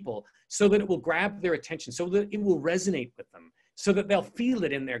this to people so that it will grab their attention, so that it will resonate with them, so that they'll feel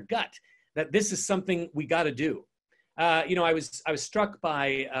it in their gut, that this is something we got to do. You know, I was struck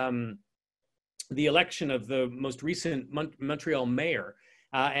by the election of the most recent Montreal mayor,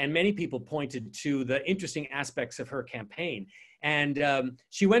 and many people pointed to the interesting aspects of her campaign. And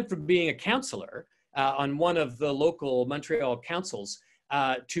she went from being a councillor on one of the local Montreal councils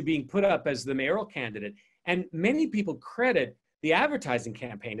to being put up as the mayoral candidate. And many people credit the advertising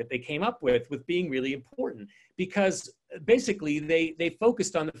campaign that they came up with being really important, because basically they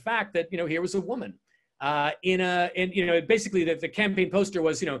focused on the fact that, you know, here was a woman you know, basically the campaign poster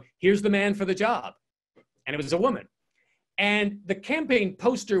was, you know, here's the man for the job. And it was a woman. And the campaign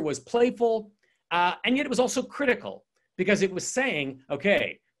poster was playful, and yet it was also critical, because it was saying,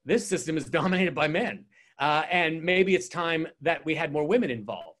 okay, this system is dominated by men, and maybe it's time that we had more women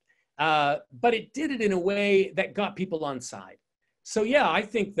involved. But it did it in a way that got people on side. So yeah, I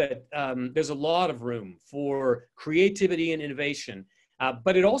think that there's a lot of room for creativity and innovation,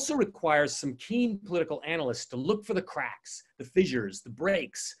 but it also requires some keen political analysts to look for the cracks, the fissures, the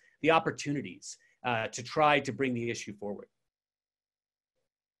breaks, the opportunities to try to bring the issue forward.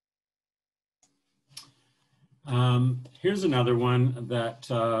 Here's another one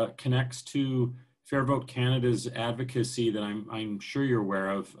that connects to FairVoteCanada's advocacy that I'm sure you're aware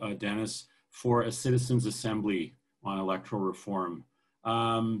of, Dennis, for a citizens' assembly on electoral reform.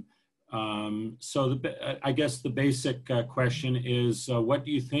 So I guess the basic question is, what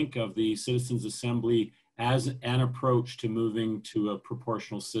do you think of the citizens' assembly as an approach to moving to a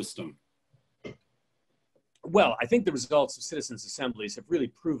proportional system? Well, I think the results of citizens' assemblies have really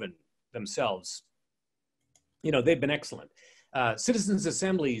proven themselves. You know, they've been excellent. Citizens'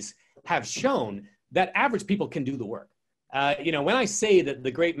 assemblies have shown that average people can do the work. You know, when I say that the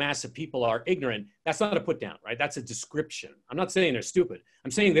great mass of people are ignorant, that's not a put down, right? That's a description. I'm not saying they're stupid.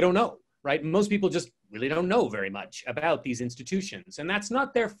 I'm saying they don't know, right? Most people just really don't know very much about these institutions, and that's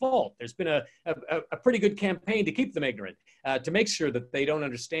not their fault. There's been a pretty good campaign to keep them ignorant, to make sure that they don't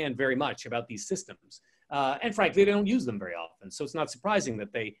understand very much about these systems. And frankly, they don't use them very often. So it's not surprising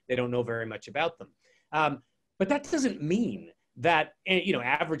that they don't know very much about them. But that doesn't mean that, you know,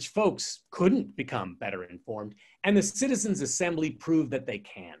 average folks couldn't become better informed. And the Citizens' Assembly proved that they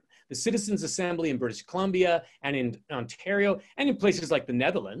can. The Citizens' Assembly in British Columbia and in Ontario and in places like the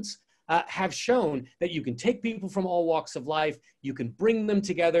Netherlands have shown that you can take people from all walks of life, you can bring them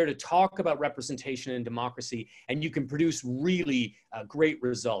together to talk about representation and democracy, and you can produce really great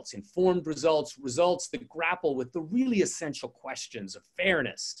results, informed results, results that grapple with the really essential questions of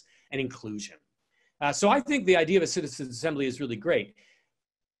fairness and inclusion. So I think the idea of a citizens' assembly is really great.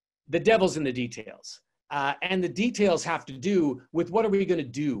 the devil's in the details. And the details have to do with what are we going to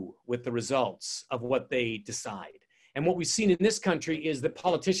do with the results of what they decide. And what we've seen in this country is that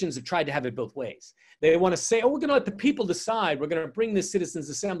politicians have tried to have it both ways. They want to say, oh, we're going to let the people decide. We're going to bring this citizens'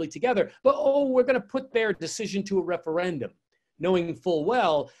 assembly together. But, oh, we're going to put their decision to a referendum, knowing full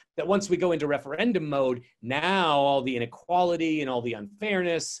well that once we go into referendum mode, now all the inequality and all the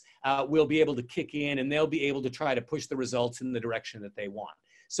unfairness will be able to kick in, and they'll be able to try to push the results in the direction that they want.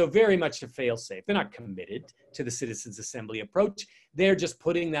 So very much a fail-safe. They're not committed to the citizens' assembly approach. They're just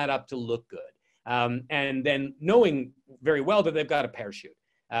putting that up to look good. And then knowing very well that they've got a parachute,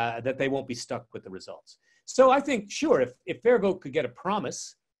 that they won't be stuck with the results. So I think, sure, if Fair Vote could get a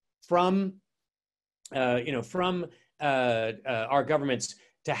promise from, our governments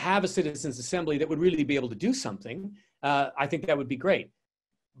to have a citizens' assembly that would really be able to do something, I think that would be great.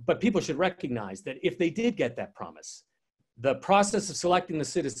 But people should recognize that if they did get that promise, the process of selecting the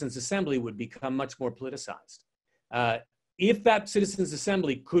citizens' assembly would become much more politicized. If that citizens'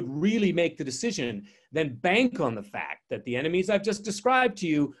 assembly could really make the decision, then bank on the fact that the enemies I've just described to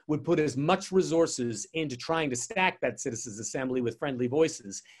you would put as much resources into trying to stack that citizens' assembly with friendly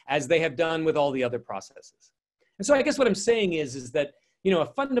voices as they have done with all the other processes. And so I guess what I'm saying is that, a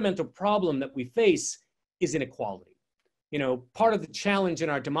fundamental problem that we face is inequality. Part of the challenge in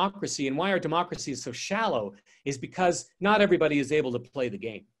our democracy and why our democracy is so shallow is because not everybody is able to play the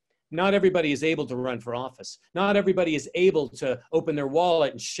game. Not everybody is able to run for office. Not everybody is able to open their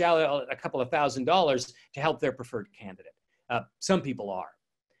wallet and shell out a couple of $1,000s to help their preferred candidate. Some people are.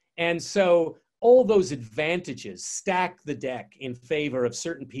 And so all those advantages stack the deck in favor of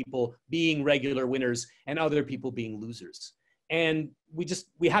certain people being regular winners and other people being losers. And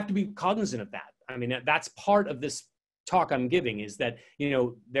we have to be cognizant of that. I mean, that's part of this talk I'm giving, is that,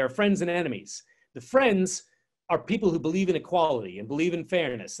 there are friends and enemies. The friends are people who believe in equality and believe in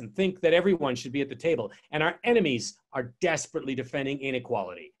fairness and think that everyone should be at the table. And our enemies are desperately defending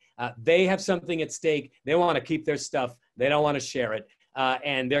inequality. They have something at stake. They want to keep their stuff. They don't want to share it.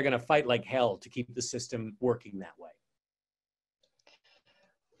 And they're going to fight like hell to keep the system working that way.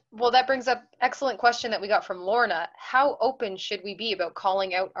 Well, that brings up excellent question that we got from Lorna. How open should we be about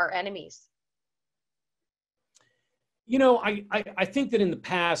calling out our enemies? I think that in the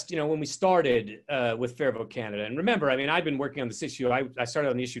past, when we started with Fair Vote Canada, and remember, I mean, I've been working on this issue. I started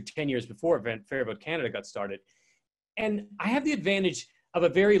on the issue 10 years before Fair Vote Canada got started. And I have the advantage of a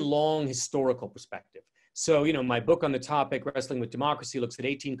very long historical perspective. So, my book on the topic, Wrestling with Democracy, looks at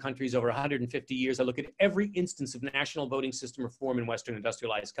 18 countries over 150 years. I look at every instance of national voting system reform in Western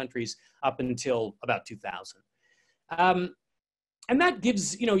industrialized countries up until about 2000. And that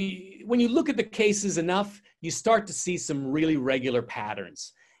gives, when you look at the cases enough, you start to see some really regular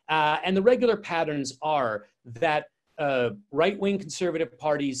patterns. And the regular patterns are that right-wing conservative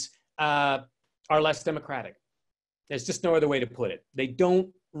parties are less democratic. There's just no other way to put it. They don't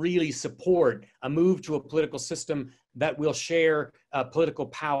really support a move to a political system that will share political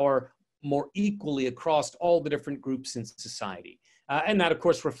power more equally across all the different groups in society. And that, of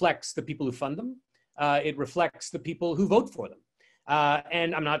course, reflects the people who fund them. It reflects the people who vote for them.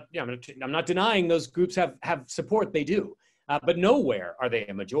 And I'm not denying those groups have support. They do. But nowhere are they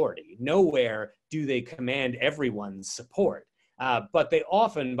a majority. Nowhere do they command everyone's support. But they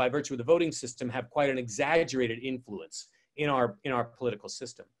often, by virtue of the voting system, have quite an exaggerated influence in our political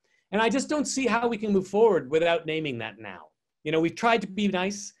system. And I just don't see how we can move forward without naming that now. We've tried to be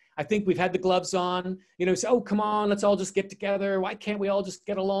nice. I think we've had the gloves on, say, oh, come on, let's all just get together. Why can't we all just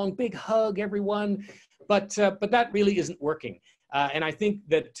get along? Big hug, everyone. But that really isn't working. And I think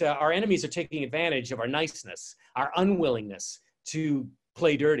that our enemies are taking advantage of our niceness, our unwillingness to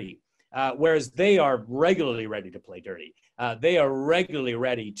play dirty, whereas they are regularly ready to play dirty. They are regularly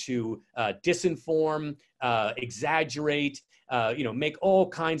ready to disinform, exaggerate, make all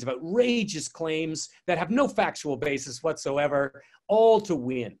kinds of outrageous claims that have no factual basis whatsoever, all to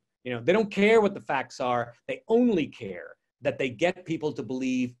win. They don't care what the facts are. They only care that they get people to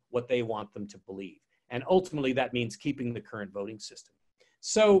believe what they want them to believe. And ultimately, that means keeping the current voting system.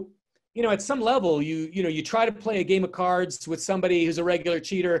 So, at some level, you try to play a game of cards with somebody who's a regular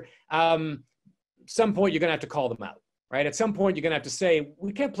cheater. Some point, you're going to have to call them out, right? At some point, you're going to have to say,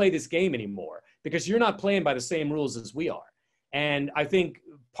 we can't play this game anymore because you're not playing by the same rules as we are. And I think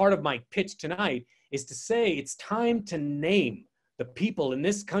part of my pitch tonight is to say it's time to name the people in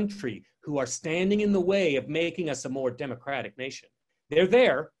this country who are standing in the way of making us a more democratic nation. They're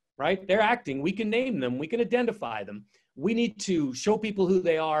there. Right? They're acting. We can name them. We can identify them. We need to show people who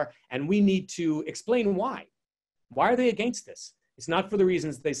they are, and we need to explain why. Why are they against this? It's not for the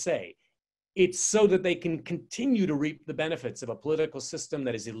reasons they say. It's so that they can continue to reap the benefits of a political system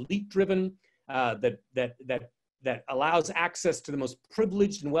that is elite-driven, that allows access to the most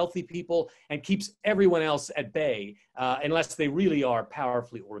privileged and wealthy people and keeps everyone else at bay unless they really are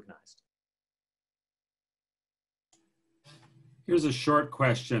powerfully organized. Here's a short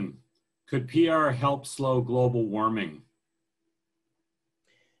question. Could PR help slow global warming?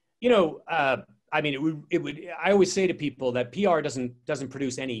 You know, I mean, it would. I always say to people that PR doesn't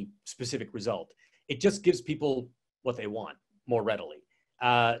produce any specific result. It just gives people what they want more readily.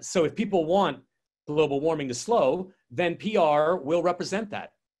 So if people want global warming to slow, then PR will represent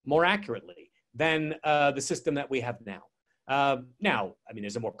that more accurately than the system that we have now. Now, I mean,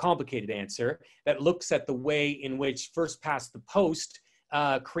 there's a more complicated answer that looks at the way in which first past the post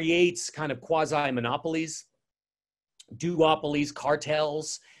creates kind of quasi-monopolies, duopolies,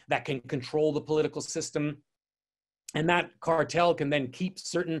 cartels that can control the political system. And that cartel can then keep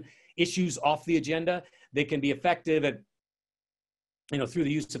certain issues off the agenda. They can be effective at, through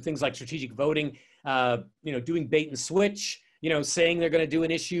the use of things like strategic voting, doing bait and switch, saying they're going to do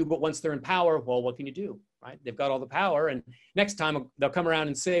an issue, but once they're in power, well, what can you do, right? They've got all the power. And next time they'll come around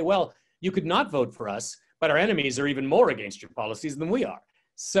and say, well, you could not vote for us, but our enemies are even more against your policies than we are.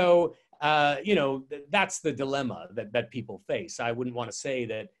 So, that's the dilemma that people face. I wouldn't want to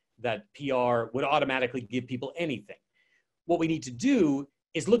say that PR would automatically give people anything. What we need to do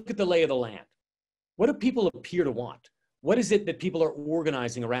is look at the lay of the land. What do people appear to want? What is it that people are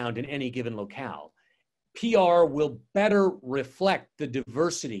organizing around in any given locale? PR will better reflect the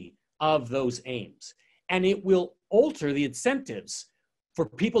diversity of those aims, and it will alter the incentives for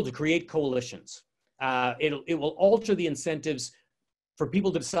people to create coalitions. It will alter the incentives for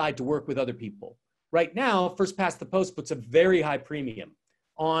people to decide to work with other people. Right now, First Past the Post puts a very high premium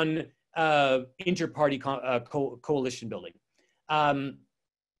on inter-party coalition building. And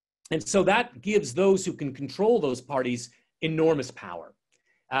so that gives those who can control those parties enormous power.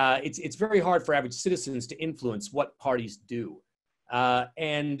 It's very hard for average citizens to influence what parties do. But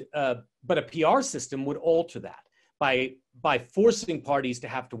a PR system would alter that. By forcing parties to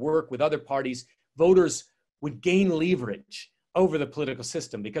have to work with other parties, voters would gain leverage over the political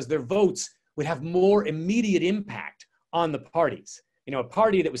system because their votes would have more immediate impact on the parties. A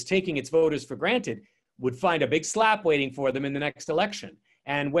party that was taking its voters for granted would find a big slap waiting for them in the next election.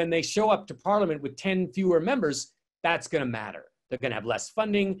 And when they show up to Parliament with 10 fewer members, that's going to matter. They're going to have less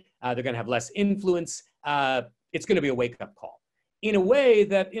funding. They're going to have less influence. It's going to be a wake-up call. In a way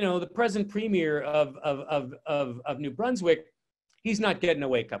that, the present premier of New Brunswick, he's not getting a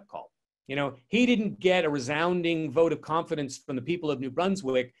wake-up call. He didn't get a resounding vote of confidence from the people of New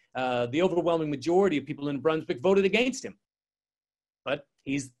Brunswick. The overwhelming majority of people in New Brunswick voted against him. But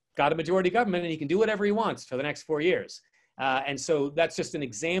he's got a majority government and he can do whatever he wants for the next 4 years. And so that's just an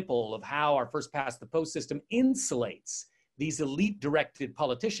example of how our first past the post system insulates these elite directed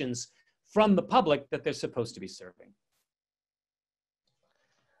politicians from the public that they're supposed to be serving.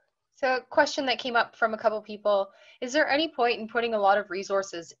 So a question that came up from a couple people, is there any point in putting a lot of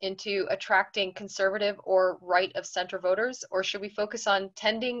resources into attracting conservative or right of center voters, or should we focus on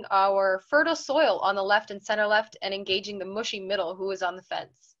tending our fertile soil on the left and center left and engaging the mushy middle who is on the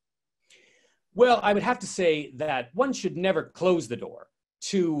fence? Well, I would have to say that one should never close the door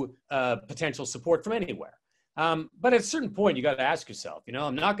to potential support from anywhere. But at a certain point, you got to ask yourself,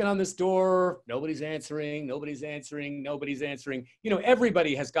 I'm knocking on this door, nobody's answering.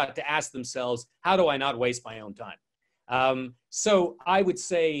 Everybody has got to ask themselves, how do I not waste my own time? So I would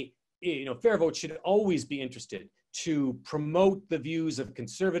say, Fair Vote should always be interested to promote the views of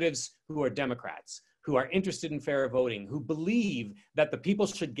conservatives who are Democrats, who are interested in fair voting, who believe that the people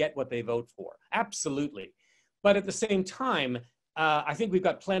should get what they vote for. Absolutely. But at the same time, I think we've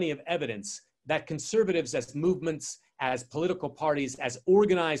got plenty of evidence that conservatives as movements, as political parties, as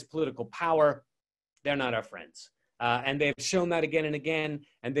organized political power, they're not our friends. And they've shown that again and again,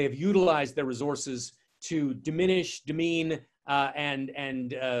 and they've utilized their resources to diminish, demean,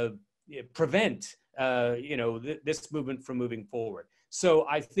 and prevent this movement from moving forward. So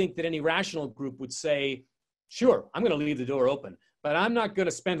I think that any rational group would say, sure, I'm going to leave the door open, but I'm not going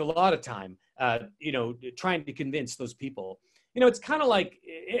to spend a lot of time, trying to convince those people. It's kind of like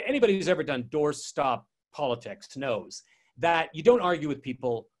anybody who's ever done doorstop politics knows that you don't argue with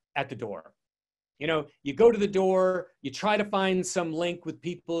people at the door. You go to the door, you try to find some link with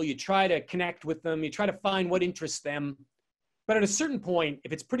people, you try to connect with them, you try to find what interests them. But at a certain point,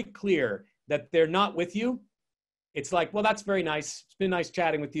 if it's pretty clear that they're not with you, it's like, well, that's very nice. It's been nice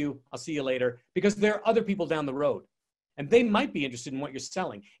chatting with you. I'll see you later. Because there are other people down the road. and they might be interested in what you're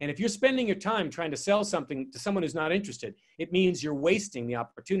selling. And if you're spending your time trying to sell something to someone who's not interested, it means you're wasting the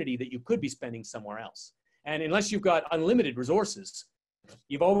opportunity that you could be spending somewhere else. And unless you've got unlimited resources,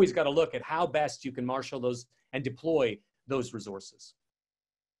 you've always got to look at how best you can marshal those and deploy those resources.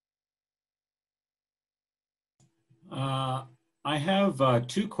 I have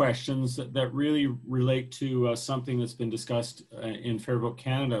two questions that really relate to something that's been discussed in Fair Vote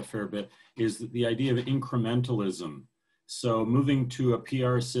Canada a fair bit, is the idea of incrementalism. So moving to a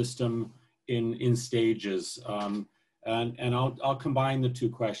PR system in stages. And I'll combine the two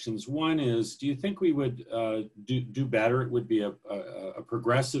questions. One is, do you think we would do better? It would be a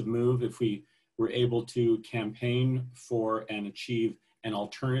progressive move if we were able to campaign for and achieve an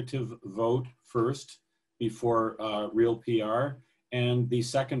alternative vote first before real PR? And the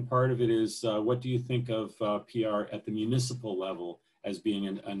second part of it is, what do you think of PR at the municipal level as being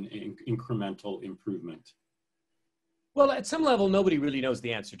an incremental improvement? Well, at some level, nobody really knows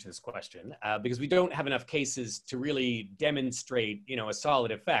the answer to this question because we don't have enough cases to really demonstrate, a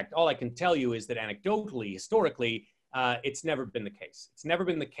solid effect. All I can tell you is that anecdotally, historically, it's never been the case. It's never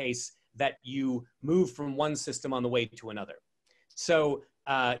been the case that you move from one system on the way to another. So,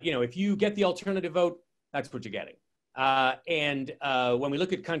 if you get the alternative vote, that's what you're getting. And when we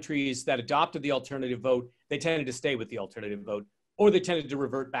look at countries that adopted the alternative vote, they tended to stay with the alternative vote, or they tended to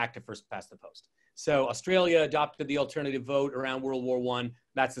revert back to first past the post. So Australia adopted the alternative vote around World War I.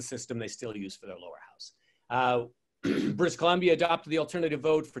 That's the system they still use for their lower house. British Columbia adopted the alternative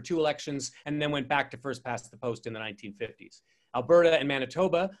vote for 2 elections and then went back to first past the post in the 1950s. Alberta and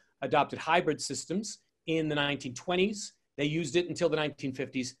Manitoba adopted hybrid systems in the 1920s. They used it until the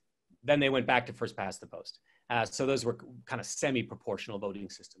 1950s. Then they went back to first past the post. So those were kind of semi-proportional voting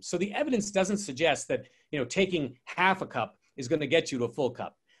systems. So the evidence doesn't suggest that taking half a cup is going to get you to a full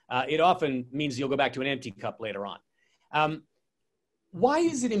cup. It often means you'll go back to an empty cup later on. Why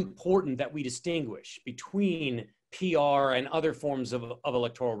is it important that we distinguish between PR and other forms of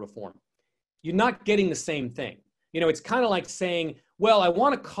electoral reform? You're not getting the same thing. It's kind of like saying, well, I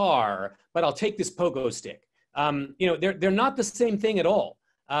want a car, but I'll take this pogo stick. They're not the same thing at all.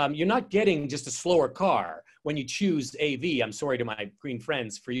 You're not getting just a slower car when you choose AV. I'm sorry to my green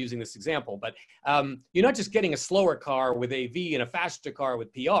friends for using this example, but you're not just getting a slower car with AV and a faster car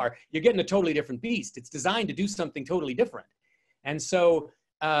with PR. You're getting a totally different beast. It's designed to do something totally different. And so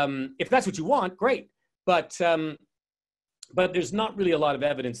if that's what you want, great. But there's not really a lot of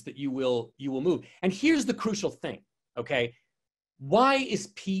evidence that you will move. And here's the crucial thing, okay? Why is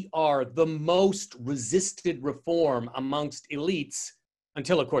PR the most resisted reform amongst elites,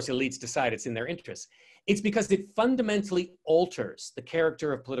 until, of course, elites decide it's in their interest? It's because it fundamentally alters the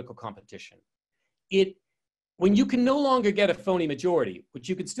character of political competition. When you can no longer get a phony majority, which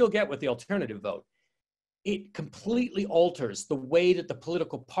you can still get with the alternative vote, it completely alters the way that the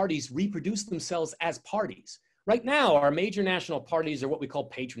political parties reproduce themselves as parties. Right now, our major national parties are what we call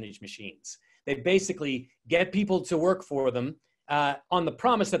patronage machines. They basically get people to work for them on the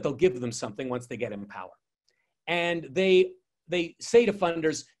promise that they'll give them something once they get in power. And they say to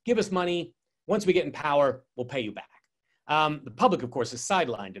funders, give us money. Once we get in power, we'll pay you back. The public, of course, is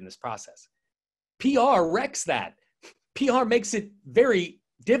sidelined in this process. PR wrecks that. PR makes it very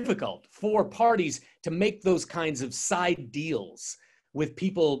difficult for parties to make those kinds of side deals with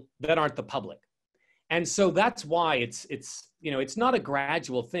people that aren't the public. And so that's why it's not a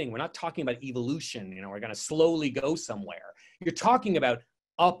gradual thing. We're not talking about evolution. We're going to slowly go somewhere. You're talking about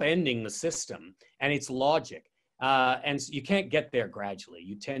upending the system and its logic. And so you can't get there gradually.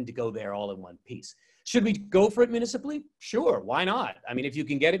 You tend to go there all in one piece. Should we go for it municipally? Sure, why not? I mean, if you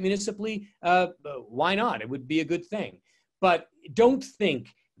can get it municipally, why not? It would be a good thing. But don't think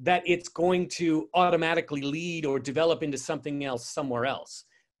that it's going to automatically lead or develop into something else somewhere else,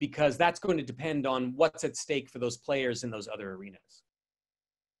 because that's going to depend on what's at stake for those players in those other arenas.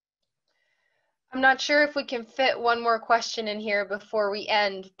 I'm not sure if we can fit one more question in here before we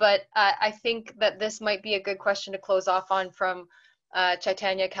end, but I think that this might be a good question to close off on from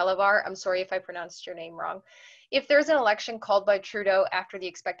Chaitanya Kelavar. I'm sorry if I pronounced your name wrong. If there's an election called by Trudeau after the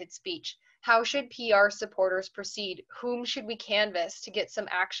expected speech, how should PR supporters proceed? Whom should we canvass to get some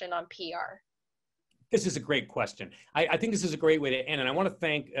action on PR? This is a great question. I think this is a great way to end, and I want to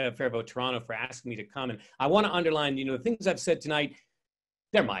thank Fair Vote Toronto for asking me to come. And I want to underline, the things I've said tonight.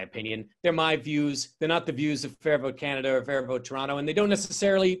 They're my opinion. They're my views. They're not the views of Fair Vote Canada or Fair Vote Toronto, and they don't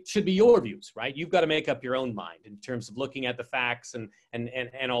necessarily should be your views, right? You've got to make up your own mind in terms of looking at the facts and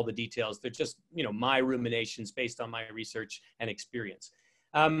all the details. They're just, my ruminations based on my research and experience.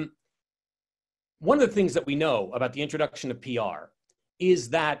 One of the things that we know about the introduction of PR is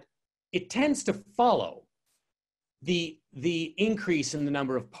that it tends to follow the increase in the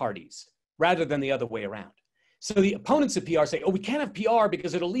number of parties rather than the other way around. So the opponents of PR say, oh, we can't have PR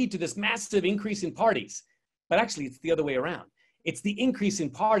because it'll lead to this massive increase in parties. But actually, it's the other way around. It's the increase in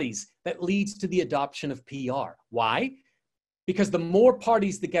parties that leads to the adoption of PR. Why? Because the more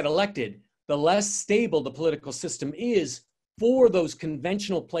parties that get elected, the less stable the political system is for those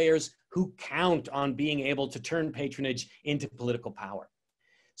conventional players who count on being able to turn patronage into political power.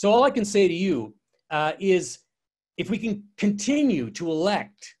 So all I can say to you is if we can continue to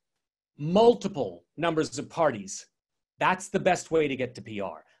elect multiple numbers of parties, that's the best way to get to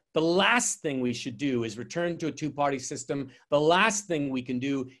PR. The last thing we should do is return to a two-party system. The last thing we can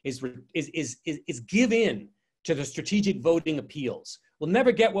do is give in to the strategic voting appeals. We'll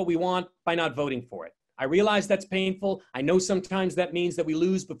never get what we want by not voting for it. I realize that's painful. I know sometimes that means that we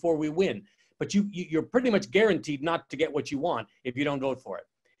lose before we win, but you're pretty much guaranteed not to get what you want if you don't vote for it.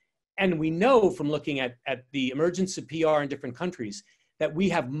 And we know from looking at the emergence of PR in different countries that we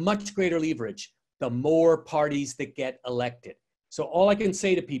have much greater leverage the more parties that get elected. So all I can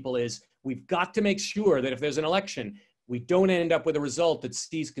say to people is we've got to make sure that if there's an election, we don't end up with a result that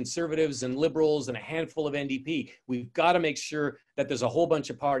sees conservatives and liberals and a handful of NDP. We've got to make sure that there's a whole bunch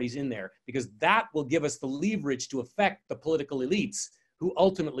of parties in there because that will give us the leverage to affect the political elites who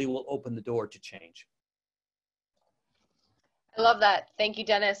ultimately will open the door to change. I love that. Thank you,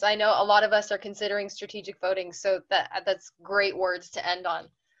 Dennis. I know a lot of us are considering strategic voting, so that's great words to end on.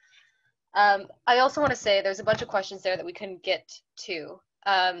 I also want to say there's a bunch of questions there that we couldn't get to.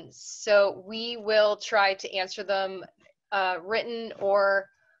 So we will try to answer them written or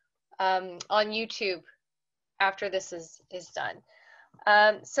on YouTube after this is done.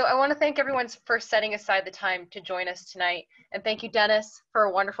 So I want to thank everyone for setting aside the time to join us tonight. And thank you, Dennis, for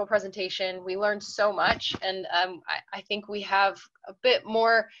a wonderful presentation. We learned so much, and I think we have a bit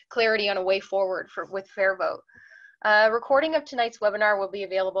more clarity on a way forward with FairVote. Recording of tonight's webinar will be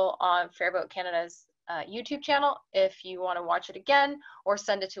available on FairVote Canada's YouTube channel if you want to watch it again or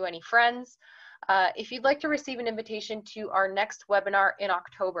send it to any friends. If you'd like to receive an invitation to our next webinar in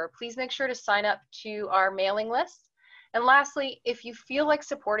October, please make sure to sign up to our mailing list. And lastly, if you feel like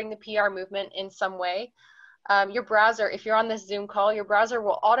supporting the PR movement in some way, your browser, if you're on this Zoom call, your browser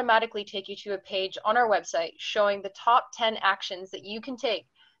will automatically take you to a page on our website showing the top 10 actions that you can take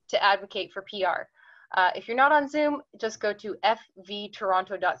to advocate for PR. If you're not on Zoom, just go to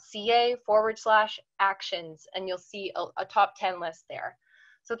fvtoronto.ca/actions and you'll see a top 10 list there.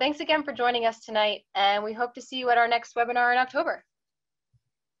 So thanks again for joining us tonight, and we hope to see you at our next webinar in October.